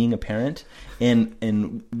as being a parent,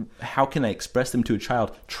 and how can I express them to a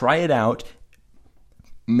child? Try it out,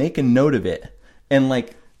 make a note of it, and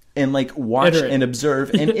watch iterate. and observe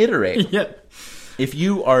and iterate. Yep. If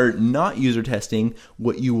you are not user testing,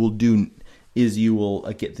 what you will do is you will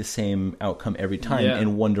get the same outcome every time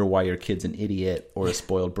and wonder why your kid's an idiot or a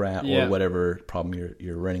spoiled brat or whatever problem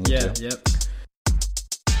you're running into. Yep.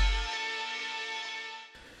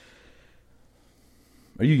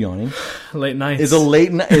 Are you yawning? Late nights. It's a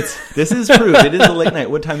late night. This is true. It is a late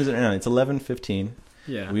night. What time is it now? It's 11:15.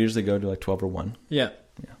 Yeah. We usually go to like 12 or 1. Yeah.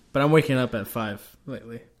 But I'm waking up at 5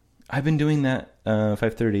 lately. I've been doing that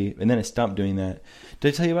 5:30, and then I stopped doing that.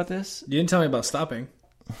 Did I tell you about this? You didn't tell me about stopping.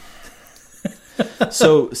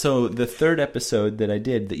 So the third episode that I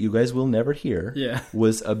did that you guys will never hear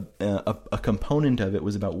was a component of it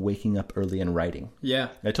was about waking up early and writing. Yeah.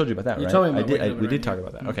 I told you about that, right? You told me about waking up we and did talk writing.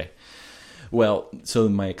 about that. Okay. Well, so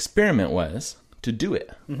my experiment was to do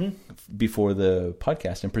it before the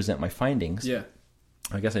podcast and present my findings. Yeah.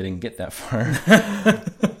 I guess I didn't get that far.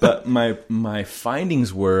 But my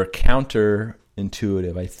findings were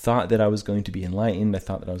counterintuitive. I thought that I was going to be enlightened. I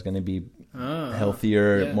thought that I was going to be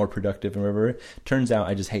healthier, more productive, and whatever. Turns out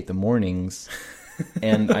I just hate the mornings.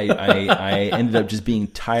 And I ended up just being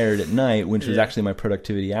tired at night, which was actually my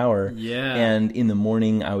productivity hour. Yeah. And in the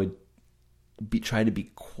morning, I would try to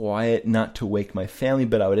be quiet, not to wake my family,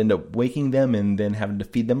 but I would end up waking them and then having to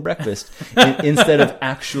feed them breakfast instead of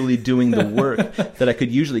actually doing the work that I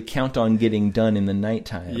could usually count on getting done in the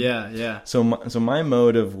nighttime. Yeah. So my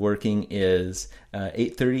mode of working is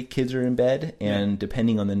 8:30, kids are in bed, and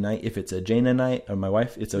depending on the night, if it's a Jaina night or my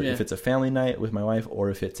wife, if it's a family night with my wife,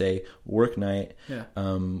 or if it's a work night,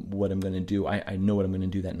 what I'm going to do, I know what I'm going to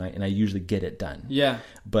do that night, and I usually get it done. Yeah.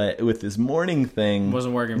 But with this morning thing,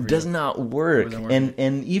 Wasn't working for you. does not work.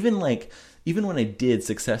 And even when I did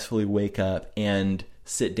successfully wake up and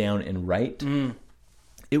sit down and write,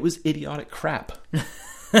 it was idiotic crap.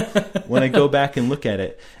 When I go back and look at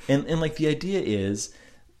it, and like the idea is,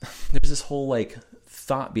 there's this whole like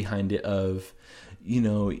thought behind it of,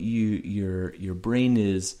 your brain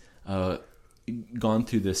is gone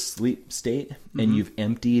through this sleep state and you've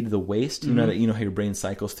emptied the waste. You know how your brain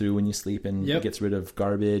cycles through when you sleep and it gets rid of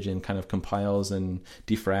garbage and kind of compiles and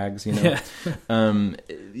defrags,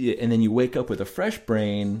 and then you wake up with a fresh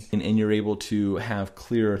brain and you're able to have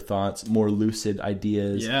clearer thoughts, more lucid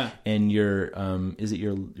ideas. And your is it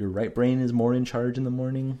your right brain is more in charge in the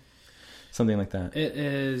morning? Something like that. It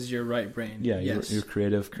is your right brain. Yeah, your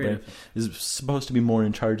creative brain is supposed to be more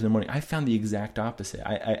in charge in the morning. I found the exact opposite.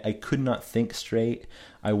 I could not think straight.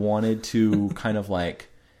 I wanted to kind of I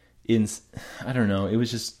don't know. It was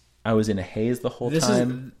just, I was in a haze the whole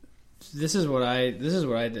time. This is what I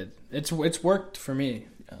did. It's worked for me.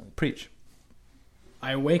 Preach.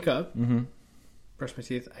 I wake up, brush my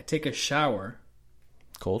teeth, I take a shower.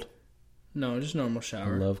 Cold? No, just normal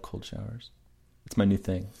shower. I love cold showers. It's my new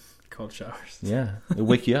thing. Cold showers. Yeah, they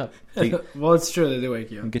wake you up. Well, it's true, they do wake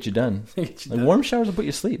you up. And get you done. Get you done. Warm showers will put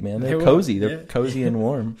you to sleep, man. They're They cozy. will. They're cozy and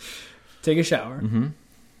warm. Take a shower.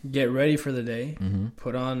 Get ready for the day.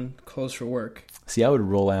 Put on clothes for work. See, I would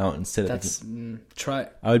roll out and sit. Try.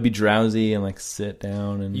 I would be drowsy and sit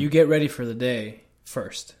down and. You get ready for the day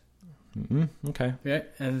first. Okay. Okay,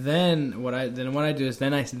 and then what I do is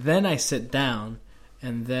then I sit down,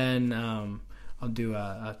 and then I'll do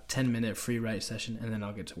a 10-minute free write session, and then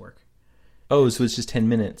I'll get to work. Oh, so it's just 10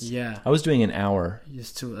 minutes. Yeah. I was doing an hour.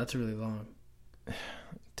 That's really long.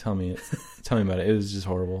 Tell me about it. It was just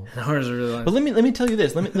horrible. Ours are really long. But let me tell you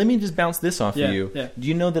this. Let me just bounce this off of you. Yeah. Do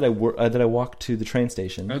you know that I walk to the train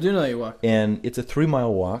station? I do know you walk. And it's a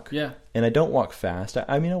 3-mile walk. Yeah. And I don't walk fast.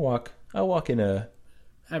 I walk in a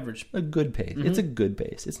good pace. Mm-hmm. It's a good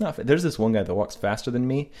pace. It's not. There's this one guy that walks faster than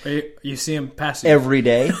me. You see him passing every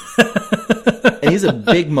day, and he's a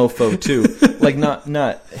big mofo too. Like not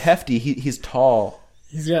hefty. He's tall.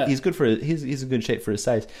 He's good for he's in good shape for his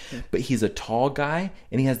size, but he's a tall guy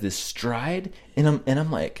and he has this stride, and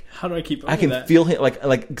I'm like, how do I keep up I with can that? feel him like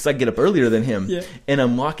because I get up earlier than him, Yeah. and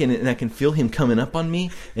I'm walking and I can feel him coming up on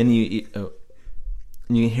me, and you can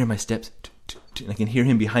hear my steps, and I can hear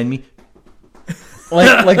him behind me,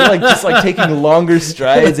 like just like taking longer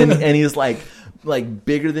strides, and he's like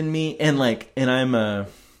bigger than me, and I'm I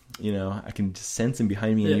can just sense him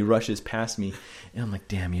behind me, and he rushes past me, and I'm like,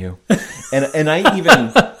 damn you. And I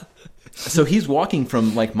even, so he's walking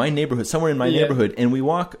from like my neighborhood, somewhere in my neighborhood, and we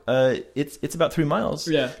walk, it's about 3 miles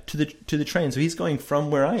to the train. So he's going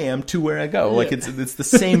from where I am to where I go. Like it's the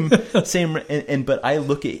same, but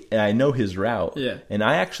I know his route. Yeah. And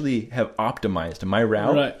I actually have optimized my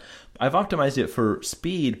route. Right. I've optimized it for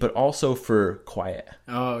speed, but also for quiet.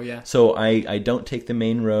 Oh, yeah. So I don't take the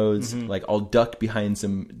main roads. Mm-hmm. Like I'll duck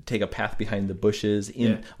take a path behind the bushes.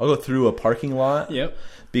 I'll go through a parking lot. Yep.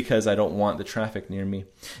 Because I don't want the traffic near me.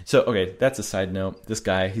 So, okay, that's a side note. This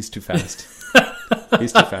guy, he's too fast.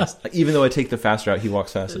 He's too fast. Like, even though I take the fast route, he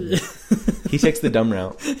walks faster than me. He takes the dumb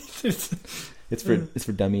route. It's for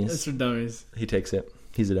dummies. It's for dummies. He takes it.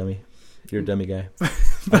 He's a dummy. You're a dummy guy.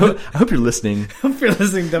 I hope you're listening. I hope you're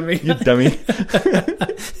listening, dummy. You dummy.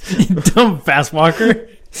 You dumb fast walker.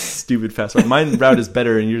 Stupid fast walker. My route is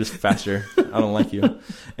better and you're just faster. I don't like you.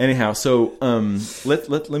 Anyhow, so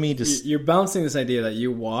let me just... You're bouncing this idea that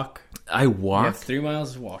you walk. I walk. You have 3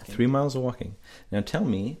 miles of walking. 3 miles of walking. Now tell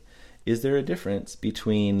me, is there a difference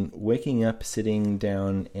between waking up, sitting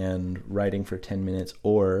down, and writing for 10 minutes,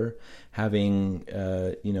 or having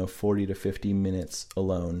 40 to 50 minutes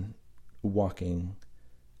alone walking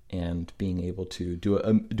and being able to do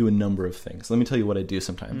a number of things? Let me tell you what I do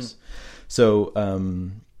sometimes. So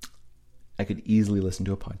I could easily listen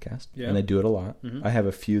to a podcast, and I do it a lot. Mm-hmm. I have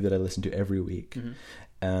a few that I listen to every week.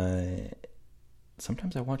 Mm-hmm.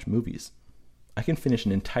 Sometimes I watch movies. I can finish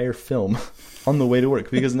an entire film on the way to work,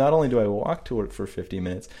 because not only do I walk to work for 50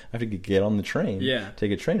 minutes, I have to get on the train,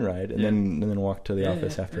 take a train ride, and then walk to the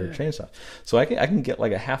office after a train stop. So I can get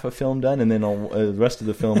like a half a film done, and then the rest of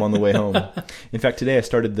the film on the way home. In fact, today I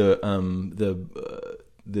started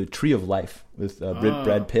the Tree of Life with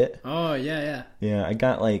Brad Pitt. Oh yeah. Yeah, I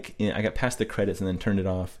got past the credits and then turned it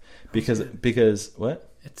off because what?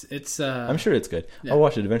 It's I'm sure it's good. Yeah. I'll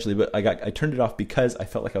watch it eventually, but I turned it off because I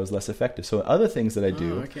felt like I was less effective. So other things that I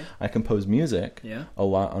do, I compose music a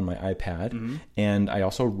lot on my iPad, and I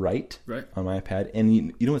also write on my iPad. And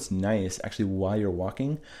you know what's nice, actually, while you're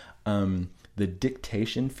walking, the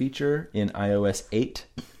dictation feature in iOS 8,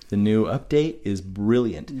 the new update, is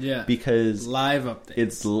brilliant. Yeah, because live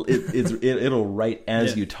updates. It'll write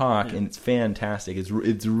as you talk, and it's fantastic. It's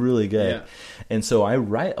really good. Yeah. And so I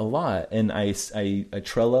write a lot, and I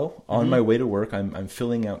Trello on my way to work. I'm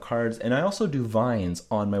filling out cards, and I also do vines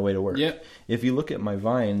on my way to work. Yep. If you look at my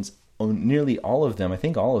vines, nearly all of them, I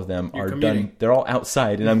think all of them are done. They're all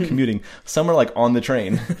outside, and I'm commuting. Some are like on the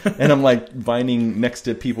train, and I'm like vining next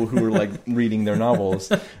to people who are like reading their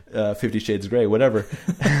novels, 50 Shades of Grey, whatever.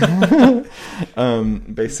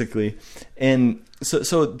 Basically, and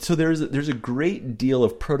so there's a great deal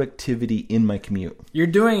of productivity in my commute. You're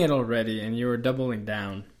doing it already, and you were doubling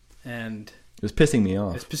down, and it was pissing me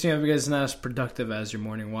off. It's pissing me off because it's not as productive as your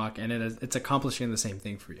morning walk, and it's accomplishing the same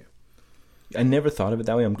thing for you. I never thought of it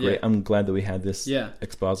that way. I'm glad that we had this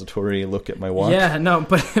expository look at my walk. Yeah, no,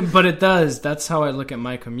 but it does. That's how I look at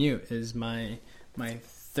my commute. Is my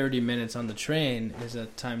 30 minutes on the train is a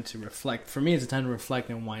time to reflect. For me, it's a time to reflect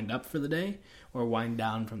and wind up for the day, or wind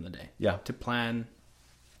down from the day. Yeah, to plan.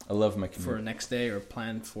 I love my commute for next day, or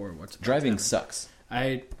plan for what's driving sucks.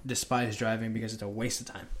 I despise driving because it's a waste of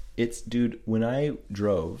time. Dude, when I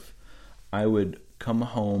drove, I would come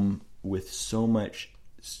home with so much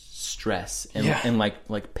stress and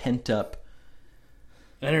like pent up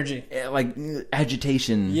energy, like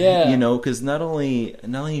agitation. Yeah, because not only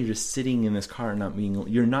you're just sitting in this car,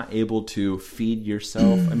 you're not able to feed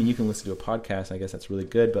yourself. I mean, you can listen to a podcast. I guess that's really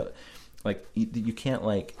good, but like you can't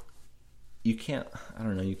you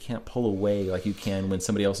can't pull away like you can when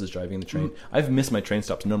somebody else is driving the train. I've missed my train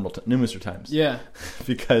stops numerous times. Yeah,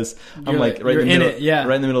 because I'm right in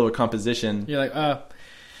the middle of a composition. You're like,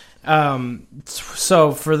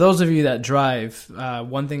 so for those of you that drive,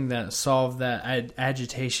 one thing that solved that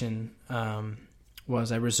agitation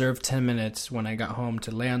was I reserved 10 minutes when I got home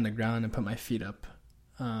to lay on the ground and put my feet up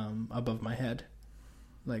above my head.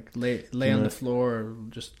 Like lay on the floor or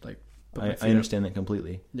just like put my feet I understand that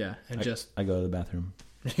completely. Yeah, and I go to the bathroom.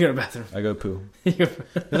 You go to the bathroom. I go poo.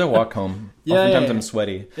 As I walk home, Yeah, oftentimes yeah. I'm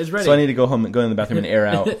sweaty. It's ready. So I need to go home and go in the bathroom and air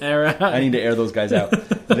out. Air out. I need to air those guys out.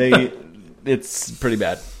 It's pretty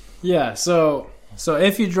bad. Yeah, so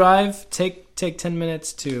if you drive, take 10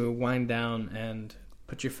 minutes to wind down and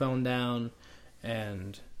put your phone down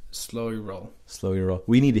and slowly roll. Slowly roll.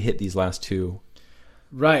 We need to hit these last two.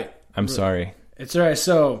 Right. I'm sorry. It's all right.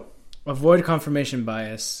 So avoid confirmation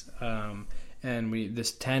bias. And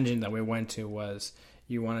this tangent that we went to was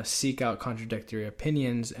you want to seek out contradictory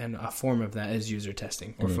opinions, and a form of that is user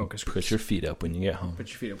testing or focus groups. Put your feet up when you get home. Put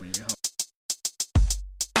your feet up when you get home.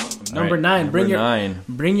 Number 9. Number 9.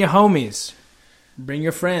 Bring your homies. Bring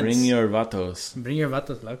your friends. Bring your vatos. Bring your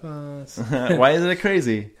vatos locos. Why is it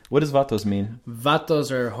crazy? What does vatos mean?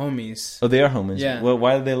 Vatos are homies. Oh, they are homies. Yeah. Well,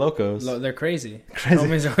 why are they locos? They're crazy. Crazy.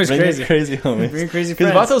 Homies are always Bring crazy. your crazy homies. Bring your crazy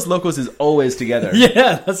Because friends. vatos locos is always together.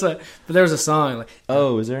 Yeah, that's what. But there was a song like.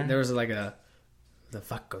 Oh, is there? There was like the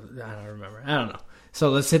fuck. I don't remember. I don't know. So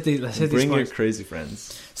let's hit these. Bring your points. crazy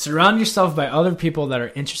friends. Surround yourself by other people that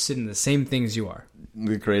are interested in the same things you are.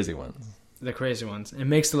 The crazy ones. The crazy ones. It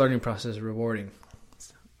makes the learning process rewarding.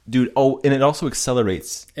 Dude, and it also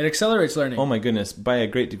accelerates. It accelerates learning. Oh my goodness, by a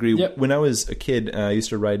great degree. Yep. When I was a kid, I used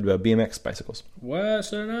to ride BMX bicycles. What?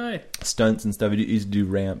 So did I. Stunts and stuff. I used to do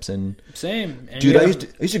ramps and... Same. And Dude, I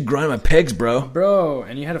used to grind my pegs, bro. Bro,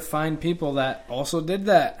 and you had to find people that also did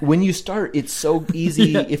that. When you start, it's so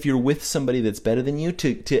easy if you're with somebody that's better than you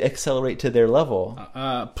to accelerate to their level.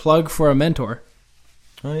 Plug for a mentor.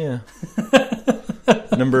 Oh, yeah.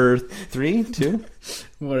 Number 3, 2?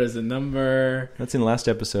 What is it? That's in last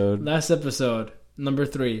episode. Last episode. Number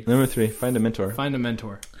 3. Number 3, find a mentor. Find a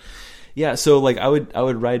mentor. Yeah, so like I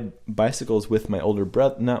would ride bicycles with my older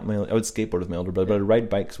brother. I would skateboard with my older brother, but I'd ride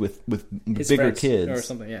bikes with His bigger friends kids or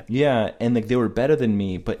something. Yeah. Yeah, and like they were better than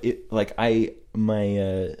me, but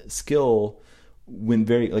my skill when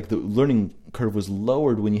the learning curve was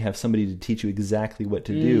lowered when you have somebody to teach you exactly what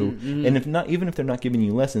to do, and even if they're not giving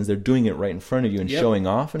you lessons, they're doing it right in front of you and showing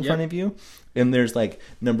off in front of you. And there's like,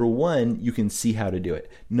 number 1, you can see how to do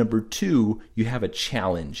it. Number 2, you have a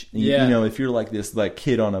challenge. You know, if you're like this like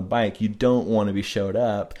kid on a bike, you don't want to be showed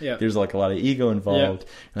up. There's like a lot of ego involved.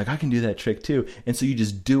 You're like, I can do that trick too. And so you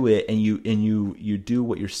just do it, and you do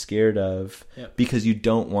what you're scared of because you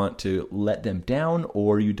don't want to let them down,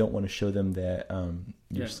 or you don't want to show them that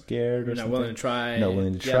you're scared or You're not something. willing to try. Not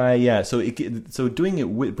willing to try, yeah. So doing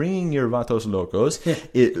it, bringing your vatos locos,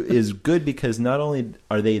 it is good because not only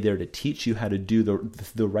are they there to teach you how to do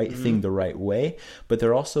the right thing the right way, but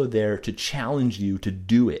they're also there to challenge you to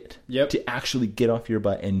do it. To actually get off your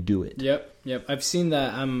butt and do it. Yep. I've seen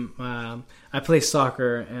that. I play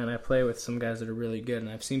soccer, and I play with some guys that are really good, and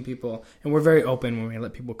I've seen people, and we're very open when we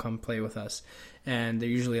let people come play with us, and they're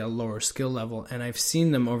usually a lower skill level, and I've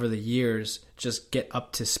seen them over the years just get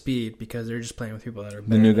up to speed because they're just playing with people that are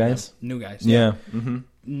better. The new guys? Them. New guys. Yeah. Mm-hmm.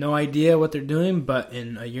 No idea what they're doing, but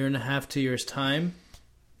in a year and a half, 2 years' time,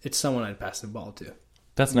 it's someone I'd pass the ball to.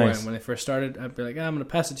 That's nice. When they first started, I'd be like, I'm going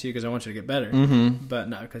to pass it to you because I want you to get better. But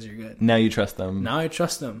not because you're good. Now you trust them. Now I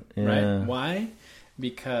trust them, right? Why?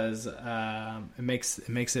 Because it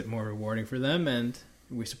makes it more rewarding for them, and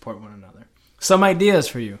we support one another. Some ideas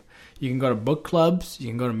for you. You can go to book clubs. You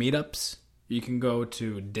can go to meetups. You can go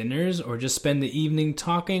to dinners, or just spend the evening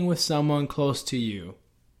talking with someone close to you.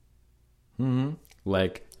 Mm-hmm.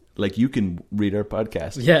 Like you can read our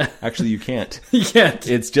podcast. Yeah. Actually, you can't. You can't.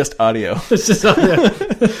 It's just audio. It's just audio.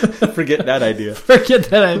 Forget that idea. Forget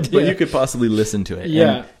that idea. But you could possibly listen to it.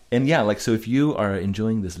 Yeah. And yeah, like, so if you are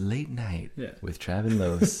enjoying this late night with Trav and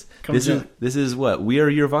Los, this is what? We are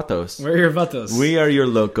your vatos. We're your vatos. We are your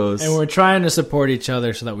locos. And we're trying to support each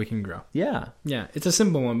other so that we can grow. Yeah. Yeah. It's a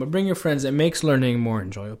simple one, but bring your friends. It makes learning more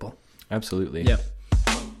enjoyable. Absolutely. Yep.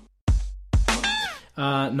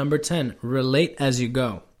 Number 10, relate as you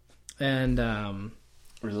go. And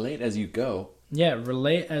relate as you go. Yeah,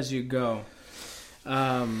 relate as you go.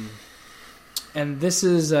 And this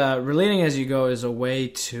is relating as you go is a way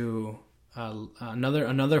to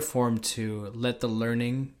another form to let the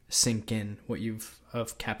learning sink in what you've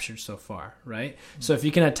captured so far, right? Mm-hmm. So if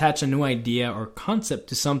you can attach a new idea or concept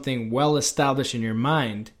to something well established in your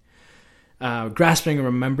mind, grasping and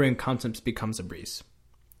remembering concepts becomes a breeze.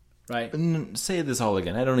 Right? Say this all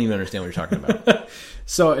again. I don't even understand what you're talking about.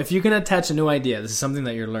 So if you can attach a new idea, this is something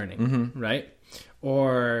that you're learning, right?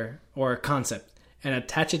 Or a concept, and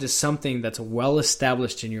attach it to something that's well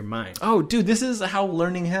established in your mind. Oh, dude, this is how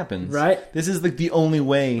learning happens. Right? This is like the only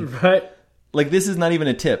way. Right? Like, this is not even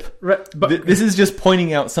a tip. Right, but This is just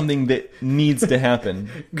pointing out something that needs to happen.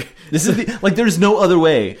 This is like, there's no other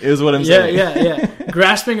way, is what I'm saying. yeah.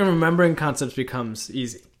 Grasping and remembering concepts becomes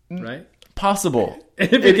easy, right? Possible.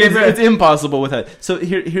 It's impossible without. So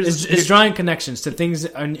here's It's drawing connections to things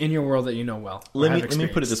in your world that you know well. Let me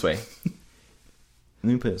put it this way.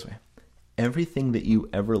 Everything that you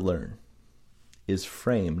ever learn is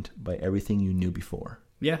framed by everything you knew before.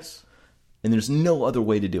 Yes. And there's no other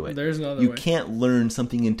way to do it. There's no other way. You can't learn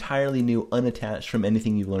something entirely new, unattached from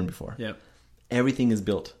anything you've learned before. Yep. Everything is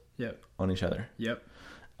built Yep. on each other. Yep.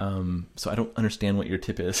 So I don't understand what your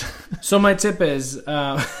tip is. So my tip is,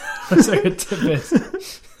 what's your tip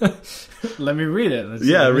is? Let me read it.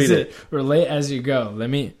 Read it. Relate as you go.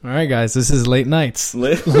 All right, guys, this is late nights.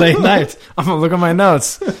 Late nights. I'm going to look at my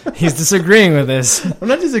notes. He's disagreeing with this. I'm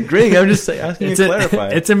not disagreeing. I'm just asking you to clarify.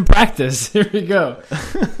 It's in practice. Here we go.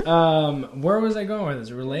 Where was I going with this?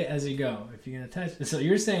 Relate as you go. If you're going to touch. So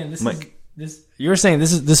you're saying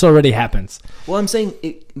this already happens. Well, I'm saying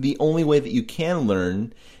the only way that you can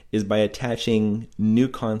learn is by attaching new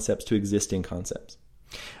concepts to existing concepts.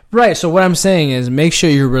 Right. So what I'm saying is make sure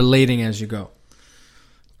you're relating as you go.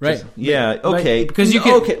 Right. Okay. Like, because you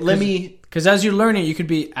can. Okay. Because as you're learning, you could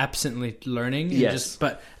be absently learning. Yes.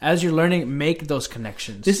 But as you're learning, make those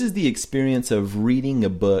connections. This is the experience of reading a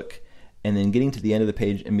book and then getting to the end of the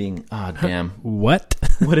page and being, damn. What?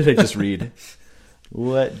 What did I just read?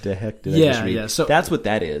 What the heck did I just read? Yeah. So that's what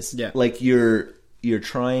that is. Yeah. Like you're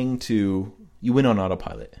trying to. You went on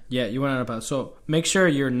autopilot. Yeah, you went on autopilot. So make sure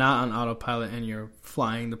you're not on autopilot and you're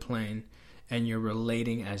flying the plane and you're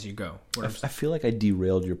relating as you go. I feel like I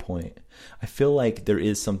derailed your point. I feel like there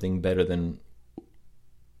is something better than.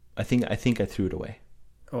 I think I threw it away.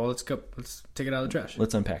 Oh, let's go. Let's take it out of the trash.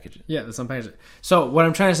 Let's unpackage it. Yeah, let's unpackage it. So what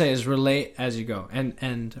I'm trying to say is relate as you go,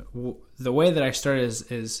 and the way that I started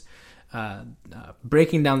is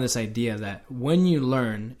breaking down this idea that when you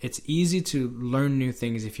learn, it's easy to learn new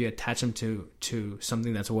things if you attach them to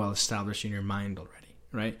something that's well established in your mind already,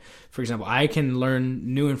 right? For example, I can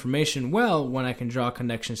learn new information well when I can draw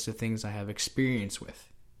connections to things I have experience with,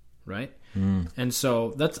 right? And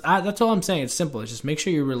so that's all I'm saying. It's simple. It's just make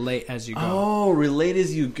sure you relate as you go. Oh, relate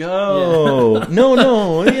as you go. Yeah.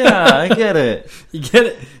 No, yeah, I get it. You get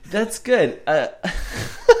it? That's good.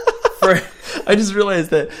 I just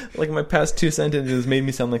realized that like my past two sentences made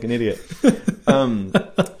me sound like an idiot.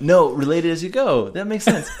 No, related as you go. That makes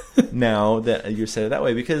sense. Now that you said it that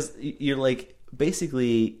way, because you're like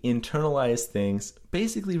basically internalize things,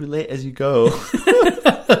 basically relate as you go.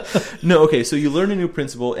 No, okay. So you learn a new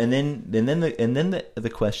principle, and then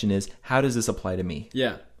the question is, how does this apply to me?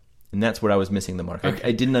 Yeah. And that's where I was missing the mark. Okay.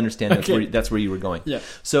 I didn't understand that's where you were going. Yeah.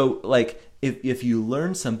 So like if you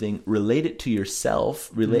learn something, relate it to yourself,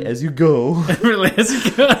 relate as you go. Relate as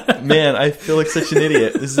you go. Man, I feel like such an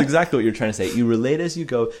idiot. This is exactly what you're trying to say. You relate as you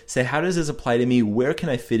go. Say, how does this apply to me? Where can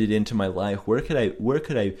I fit it into my life? Where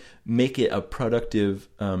could I make it a productive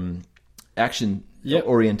action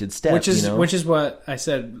oriented step? Which is what I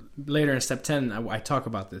said later in step 10. I talk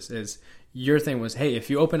about this is your thing was, hey, if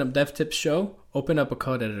you open up DevTips Show, open up a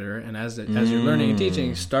code editor, and as you're learning and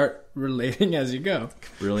teaching, start relating as you go.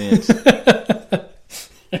 Brilliant.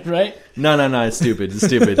 Right? No, it's stupid. It's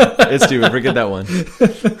stupid. It's stupid. Forget that one.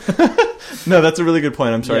 No, that's a really good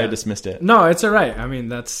point. I'm sorry I dismissed it. No, it's all right. I mean,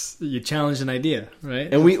 you challenged an idea,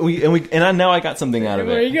 right? And now I got something out of it.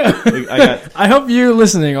 There you go. I hope you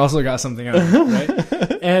listening also got something out of it,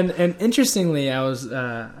 right? And interestingly, I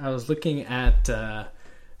was looking at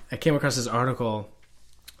I came across this article,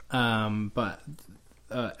 essay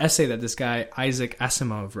that this guy Isaac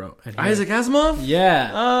Asimov wrote. Isaac Asimov?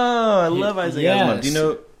 Yeah. Oh, I love Isaac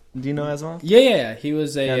Asimov. Do you know Asimov? Yeah. He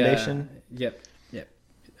was a Foundation. Yep.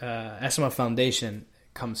 Asimov Foundation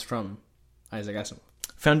comes from Isaac Asimov.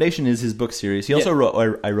 Foundation is his book series. He also wrote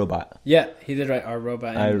iRobot. Yeah, he did write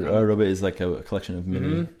iRobot. iRobot is like a collection of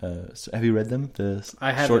mini. Have you read them?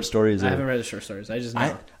 Short stories. I haven't read the short stories. I just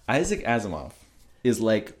know. Isaac Asimov is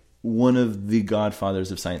like one of the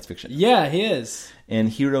godfathers of science fiction. Yeah, he is. And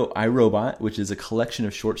he wrote iRobot, which is a collection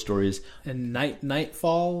of short stories. And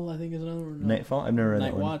Nightfall, I think is another one. Nightfall? I've never read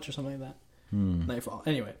that one. Nightwatch or something like that. Nightfall.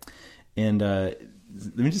 Anyway. And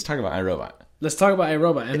let me just talk about iRobot. Let's talk about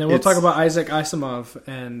iRobot, and then we'll talk about Isaac Asimov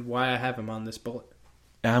and why I have him on this bullet.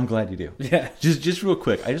 I'm glad you do. Yeah. Just real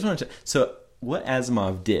quick, I just want to... So what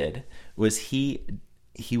Asimov did was he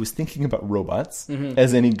was thinking about robots,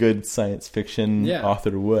 as any good science fiction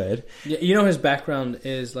author would. Yeah, you know his background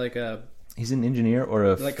is like a... He's an engineer or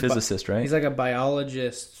a physicist, right? He's like a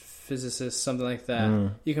biologist, physicist, something like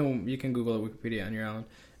that. You can Google it, Wikipedia on your own.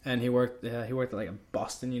 and he worked at like a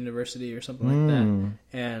Boston University or something like that,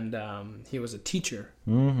 and he was a teacher.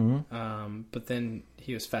 But then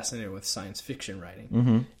he was fascinated with science fiction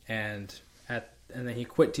writing, and then he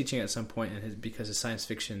quit teaching at some point, because his science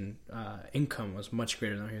fiction income was much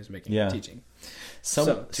greater than he was making teaching.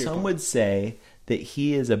 Some would say that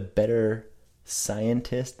he is a better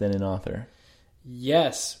scientist than an author.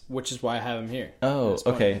 Yes, which is why I have him here. Oh,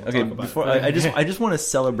 okay. Before I just want to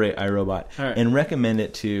celebrate iRobot and recommend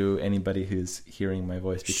it to anybody who's hearing my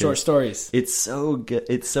voice. Because short stories. It's so good.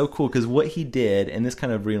 It's so cool because what he did, and this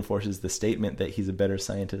kind of reinforces the statement that he's a better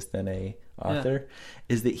scientist than a author,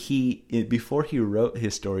 is that before he wrote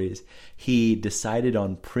his stories, he decided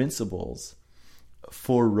on principles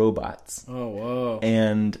for robots. Oh, whoa!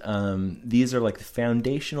 And these are like the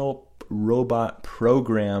foundational robot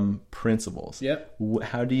program principles. Yep.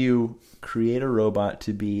 How do you create a robot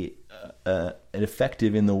to be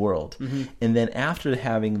effective in the world? And then after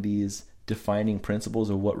having these defining principles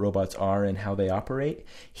of what robots are and how they operate,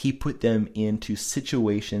 he put them into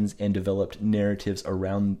situations and developed narratives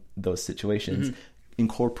around those situations,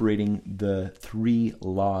 incorporating the 3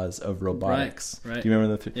 laws of robotics. Right. Do you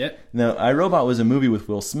remember the 3? Yep. Now, iRobot was a movie with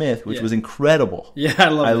Will Smith, which was incredible. Yeah, I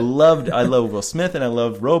love Will Smith and I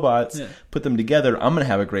love robots. Yeah. Put them together, I'm going to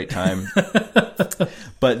have a great time.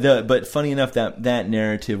 But funny enough, that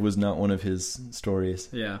narrative was not one of his stories.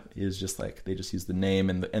 Yeah. It was just like they just used the name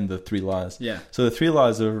and the 3 laws. Yeah. So the 3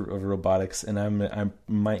 laws of robotics, and I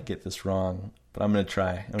might get this wrong, but I'm going to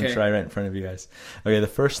try. I'm going to try right in front of you guys. Okay, the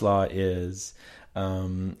first law is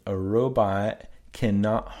a robot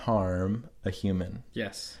cannot harm a human.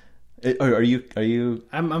 Yes. Are you?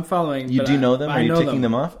 I'm following. You do know them? Are you taking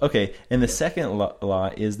them off? Okay. And the second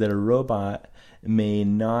law is that a robot may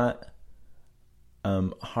not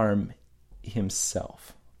harm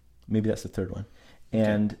himself. Maybe that's the third one.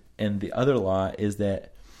 And the other law is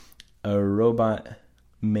that a robot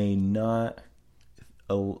may not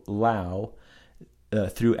allow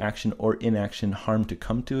through action or inaction harm to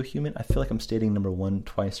come to a human. I feel like I'm stating number 1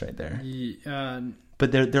 twice right there.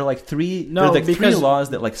 But they're like 3. No, they're like 3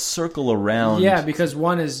 laws that like circle around. Yeah, because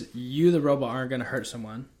 1 is you, the robot, aren't going to hurt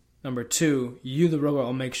someone. Number 2, you, the robot,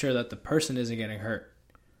 will make sure that the person isn't getting hurt.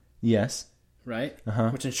 Yes. Right.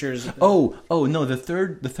 Which ensures. Oh no. The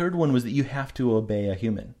third one was that you have to obey a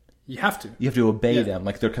human. You have to. You have to obey them,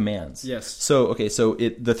 like their commands. Yes. So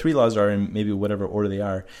the 3 laws are, in maybe whatever order they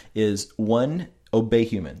are, is 1, obey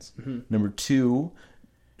humans. Number 2,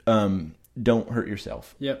 don't hurt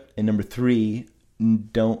yourself. Yep. And number 3,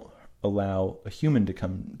 don't allow a human to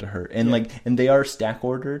come to hurt. And and they are stack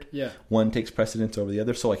ordered. Yeah. 1 takes precedence over the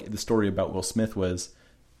other. So like the story about Will Smith was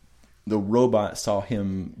the robot saw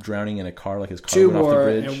him drowning in a car, like his car went off the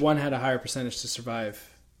bridge. And 1 had a higher percentage to survive.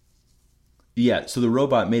 Yeah, so the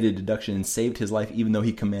robot made a deduction and saved his life, even though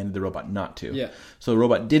he commanded the robot not to. Yeah. So the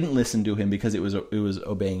robot didn't listen to him because it was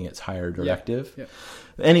obeying its higher directive. Yeah.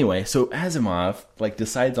 Anyway, so Asimov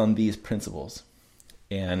decides on these principles,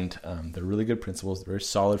 and they're really good principles. They're very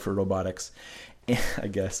solid for robotics, I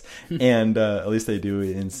guess, and at least they do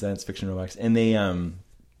in science fiction robotics. And they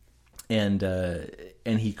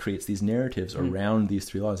and he creates these narratives around these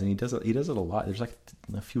 3 laws, and he does it a lot. There's like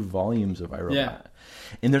a few volumes of iRobot,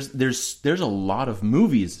 and there's a lot of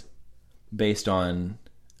movies based on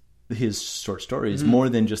his short stories, more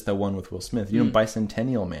than just the one with Will Smith. You know,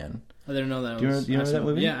 Bicentennial Man. I didn't know that. Do you know that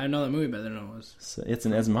movie? Yeah, I know that movie, but I didn't know it was. So it's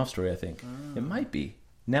an Asimov story, I think. It might be.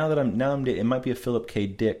 It might be a Philip K.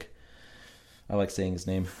 Dick. I like saying his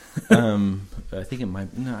name. I think it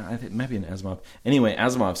might. No, I think it might be an Asimov. Anyway,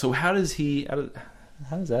 Asimov. So how does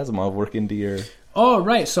Asimov work into your? Oh,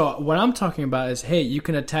 right. So what I'm talking about is, hey, you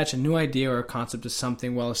can attach a new idea or a concept to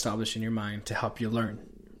something well established in your mind to help you learn.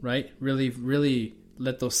 Right? Really, really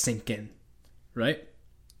let those sink in. Right?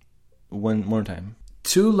 One more time.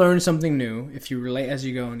 To learn something new, if you relate as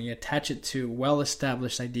you go and you attach it to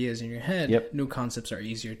well-established ideas in your head, new concepts are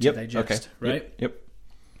easier to digest. Right? Yep.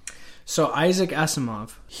 So Isaac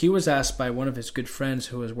Asimov, he was asked by one of his good friends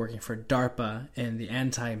who was working for DARPA in the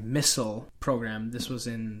anti-missile program. This was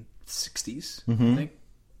in the 60s, I think.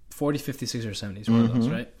 40, 50, 60s, or 70s, one of those,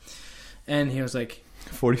 right? And he was like...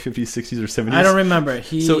 40, 50, 60s, or 70s? I don't remember.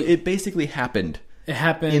 So it basically happened. It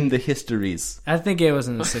happened... in the histories. I think it was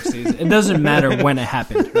in the 60s. It doesn't matter when it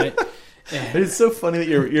happened, right? But it's so funny that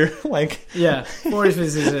you're like... Yeah, 40,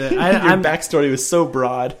 50, 60s. Your backstory was so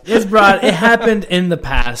broad. It's broad. It happened in the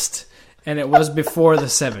past. And it was before the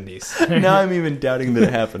 70s. Now I'm even doubting that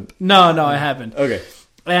it happened. No, it happened. Okay.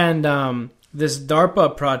 And this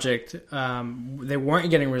DARPA project, they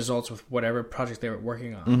weren't getting results with whatever project they were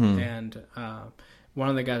working on. And one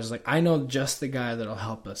of the guys was like, I know just the guy that'll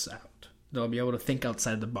help us out. they'll be able to think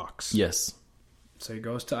outside the box. Yes. So he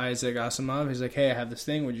goes to Isaac Asimov. He's like, hey, I have this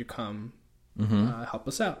thing. Would you come help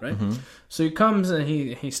us out, right? So he comes and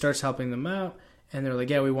he starts helping them out. And they're like,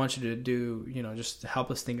 yeah, we want you to do, just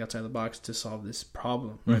help us think outside the box to solve this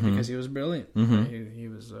problem, right? Because he was brilliant. Right? He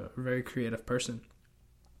was a very creative person.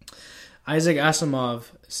 Isaac Asimov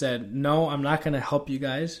said, no, I'm not going to help you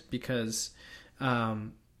guys because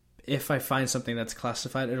if I find something that's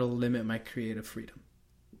classified, it'll limit my creative freedom,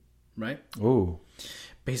 right? Oh.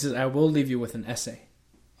 But he says, I will leave you with an essay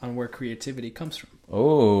on where creativity comes from.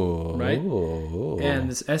 Oh. Right? Oh. And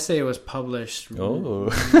this essay was published. Oh.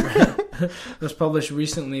 It was published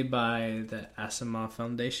recently by the Asimov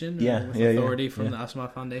Foundation. With authority from the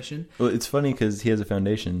Asimov Foundation. Well, it's funny because he has a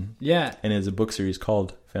foundation. Yeah. And it has a book series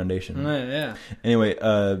called Foundation. Yeah. Anyway,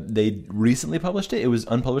 they recently published it. It was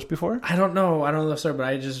unpublished before? I don't know the story, but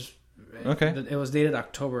I just... Okay. It was dated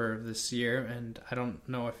October of this year, and I don't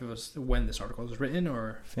know if it was when this article was written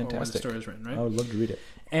or when the story was written, right? I would love to read it.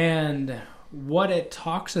 And what it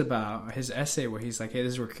talks about, his essay where he's like, hey,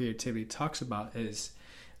 this is where creativity talks about, is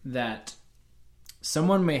that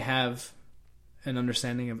someone may have an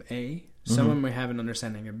understanding of A, someone may have an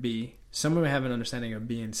understanding of B, someone may have an understanding of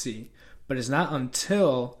B and C, but it's not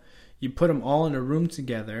until you put them all in a room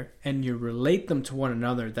together and you relate them to one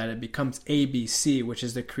another that it becomes ABC, which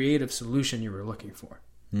is the creative solution you were looking for.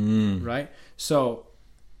 Right? So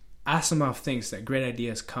Asimov thinks that great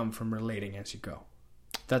ideas come from relating as you go.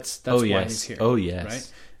 That's why he's here. Oh, yes.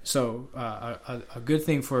 Right? So a good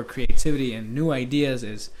thing for creativity and new ideas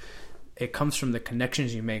is it comes from the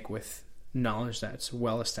connections you make with knowledge that's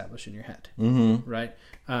well established in your head. Right?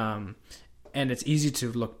 And it's easy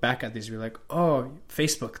to look back at these and be like, oh,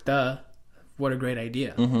 Facebook, duh, what a great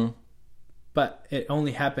idea. But it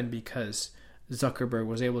only happened because Zuckerberg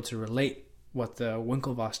was able to relate what the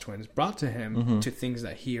Winklevoss twins brought to him to things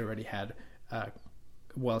that he already had a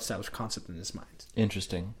well-established concept in his mind.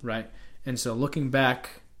 Interesting. Right? And so looking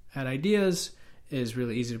back at ideas is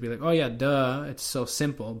really easy to be like, oh yeah, duh, it's so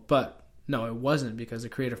simple. But no, it wasn't, because the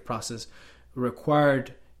creative process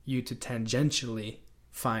required you to tangentially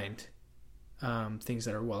find things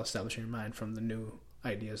that are well established in your mind from the new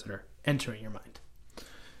ideas that are entering your mind.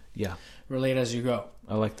 Yeah. Relate as you go.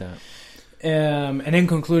 I like that. And in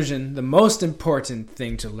conclusion, the most important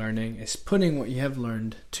thing to learning is putting what you have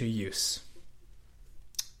learned to use.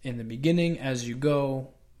 In the beginning, as you go,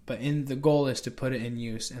 but the goal is to put it in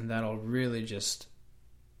use, and that'll really just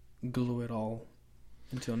glue it all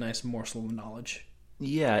into a nice morsel of knowledge.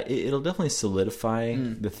 Yeah, it'll definitely solidify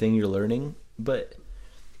the thing you're learning, but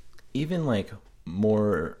even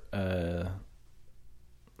more,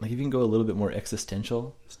 if you can go a little bit more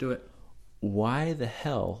existential. Let's do it. Why the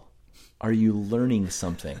hell are you learning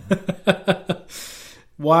something?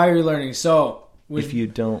 Why are you learning? So, if you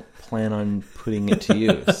don't plan on putting it to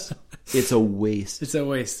use, it's a waste. It's a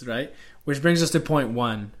waste, right? Which brings us to point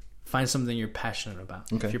 1. Find something you're passionate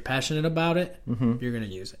about. Okay. If you're passionate about it, you're going to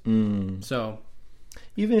use it. So,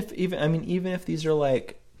 even if these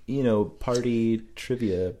are party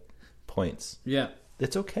trivia points. Yeah.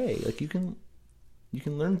 It's okay. You can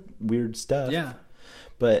learn weird stuff. Yeah.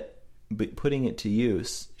 But putting it to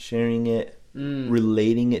use, sharing it,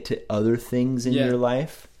 relating it to other things in your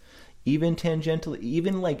life, even tangentially,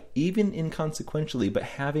 even inconsequentially, but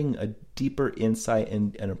having a deeper insight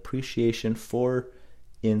and an appreciation for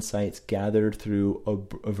insights gathered through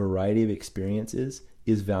a variety of experiences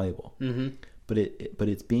is valuable. But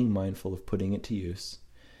it's being mindful of putting it to use,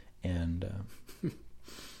 and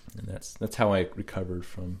that's how I recovered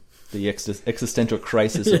from the existential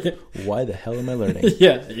crisis of why the hell am I learning?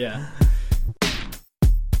 Yeah.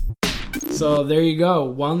 So there you go,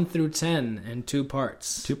 1 through 10 in 2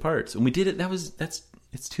 parts. 2 parts, and we did it.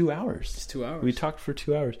 It's 2 hours. It's 2 hours. We talked for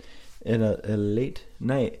 2 hours in a late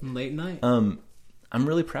night. Late night. I'm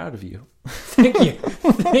really proud of you. Thank you.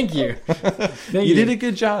 You did a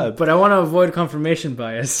good job. But I want to avoid confirmation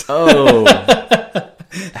bias. Oh.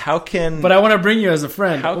 How can... But I want to bring you as a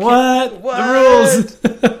friend. What? The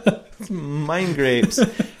rules. Mind grapes.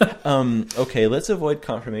 Okay, let's avoid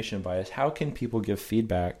confirmation bias. How can people give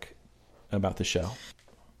feedback about the show?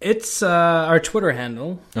 It's our Twitter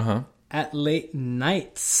handle. At Late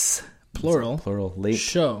Nights, plural. Late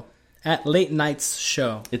show. At Late Nights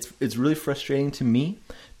Show. It's really frustrating to me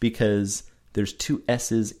because there's 2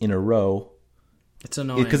 S's in a row. It's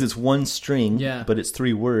annoying. Because it's one string, but it's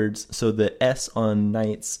 3 words. So the S on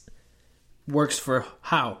nights... works for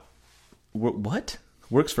how. What?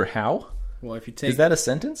 Works for how? Well, if you take... Is that a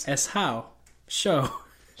sentence? S how. Show.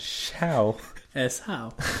 How. S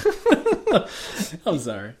how. I'm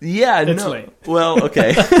sorry. Yeah, It's no. late. Well,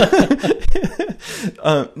 okay.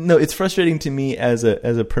 No, it's frustrating to me as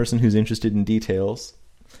a person who's interested in details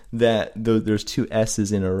that there's two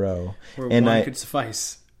S's in a row, Where and one could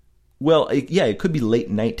suffice. Well, it could be late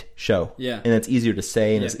night show. Yeah. And it's easier to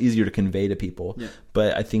say and Yeah. it's easier to convey to people. Yeah.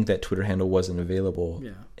 But I think that Twitter handle wasn't available.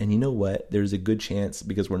 Yeah. And you know what? There's a good chance,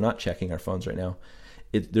 because we're not checking our phones right now,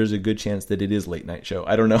 there's a good chance that it is late night show.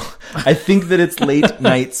 I don't know. I think that it's late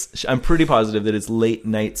nights. I'm pretty positive that it's late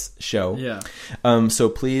nights show. Yeah. So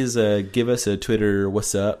please give us a Twitter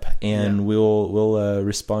what's up, and we'll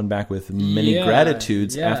respond back with many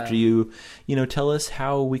gratitudes after you tell us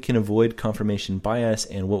how we can avoid confirmation bias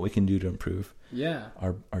and what we can do to improve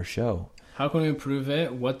our show. How can we improve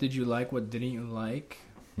it? What did you like? What didn't you like?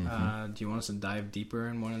 Do you want us to dive deeper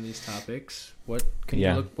in one of these topics? What do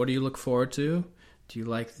you look forward to? Do you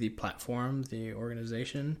like the platform, the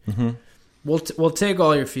organization? Mm-hmm. We'll take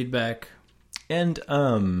all your feedback, and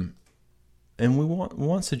we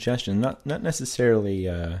want suggestions, not necessarily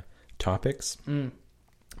topics,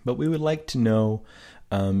 but we would like to know.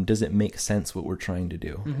 Does it make sense what we're trying to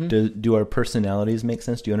do? Mm-hmm. Do our personalities make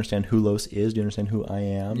sense? Do you understand who Los is? Do you understand who I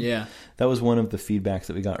am? Yeah. That was one of the feedbacks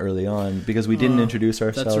that we got early on, because we didn't introduce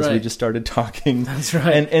ourselves. That's right. We just started talking. That's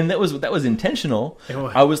right. And that was intentional.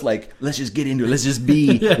 I was like, let's just get into it. Let's just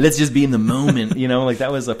be let's just be in the moment. Like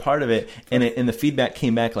that was a part of it. And the feedback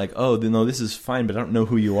came back like, oh, no, this is fine, but I don't know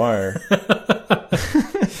who you are.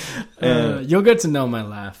 You'll get to know my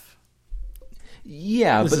laugh.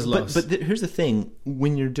 Yeah, but here's the thing.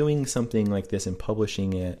 When you're doing something like this and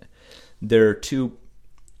publishing it, there are two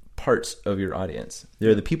parts of your audience. There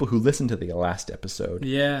are the people who listened to the last episode,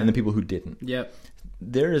 and the people who didn't. Yep.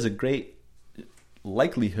 There is a great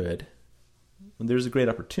likelihood, there's a great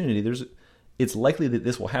opportunity, it's likely that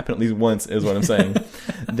this will happen at least once, is what I'm saying,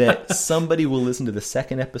 that somebody will listen to the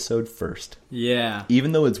second episode first. Yeah.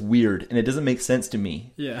 Even though it's weird and it doesn't make sense to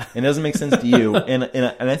me. Yeah. And it doesn't make sense to you.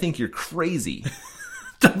 and I think you're crazy.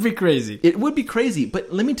 That'd be crazy. It would be crazy,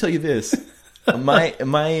 but let me tell you this. My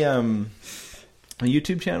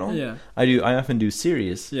YouTube channel, I often do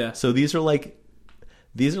series. Yeah. So these are like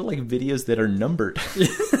videos that are numbered.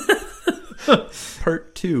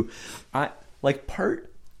 Part 2.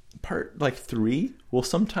 Part 3 will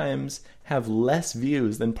sometimes have less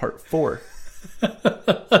views than part 4.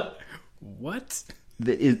 What?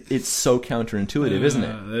 It's so counterintuitive, isn't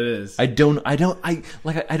it? It is. I don't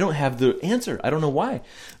have the answer. I don't know why.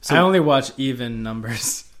 So, I only watch even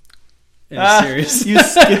numbers in a series.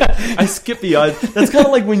 I skip the odds. That's kind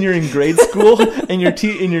of like when you're in grade school and your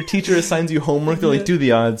teacher assigns you homework. They're like, do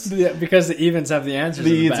the odds. Yeah, because the evens have the answers.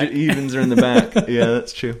 The evens are in the back. Yeah,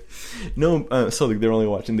 that's true. No, so they're only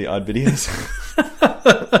watching the odd videos.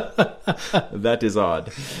 That is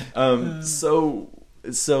odd. So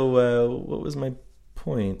what was my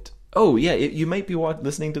point? Oh yeah, you might be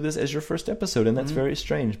listening to this as your first episode, and that's very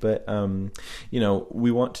strange. But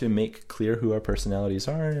we want to make clear who our personalities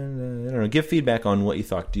are, and I don't know. Give feedback on what you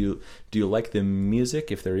thought. Do you like the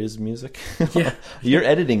music? If there is music, yeah, you're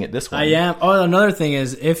editing it this one. I am. Oh, another thing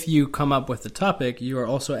is, if you come up with the topic, you are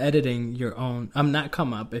also editing your own. Not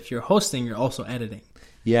come up. If you're hosting, you're also editing.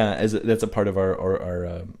 Yeah, that's a part of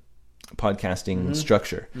our podcasting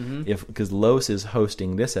structure. Because Los is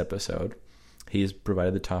hosting this episode. He's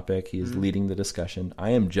provided the topic. He's leading the discussion.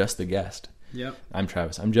 I am just the guest. Yep. I'm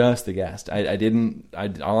Travis. I'm just the guest.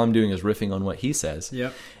 All I'm doing is riffing on what he says.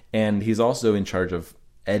 Yep. And he's also in charge of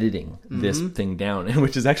editing this thing down,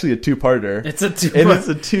 which is actually a two-parter. It's a two-parter.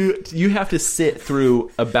 And it's you have to sit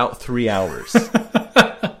through about 3 hours.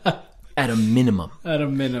 At a minimum.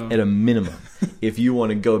 If you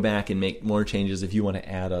want to go back and make more changes, if you want to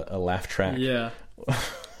add a laugh track. Yeah.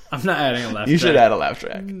 I'm not adding a laugh track. You should add a laugh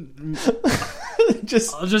track.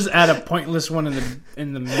 I'll just add a pointless one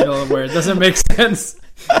in the middle where it doesn't make sense.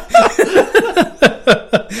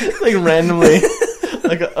 Like randomly,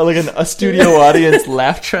 like a studio audience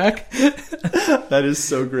laugh track. That is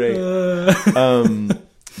so great.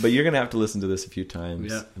 But you're gonna have to listen to this a few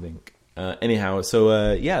times, I think. Anyhow,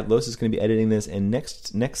 so Los is gonna be editing this, and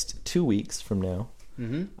next 2 weeks from now,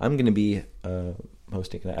 I'm gonna be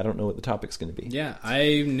hosting it. I don't know what the topic's going to be. Yeah,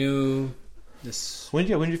 I knew this. When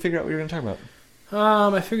did you figure out what you were going to talk about?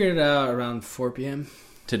 I figured it out around 4 p.m.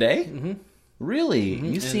 Today? Mm-hmm. Really?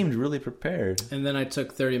 Mm-hmm. You seemed really prepared. And then I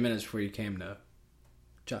took 30 minutes before you came to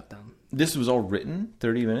jot down. This was all written?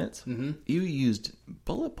 30 minutes? Mm-hmm. You used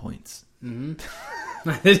bullet points. Mm-hmm.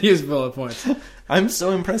 I did use bullet points. I'm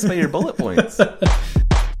so impressed by your bullet points.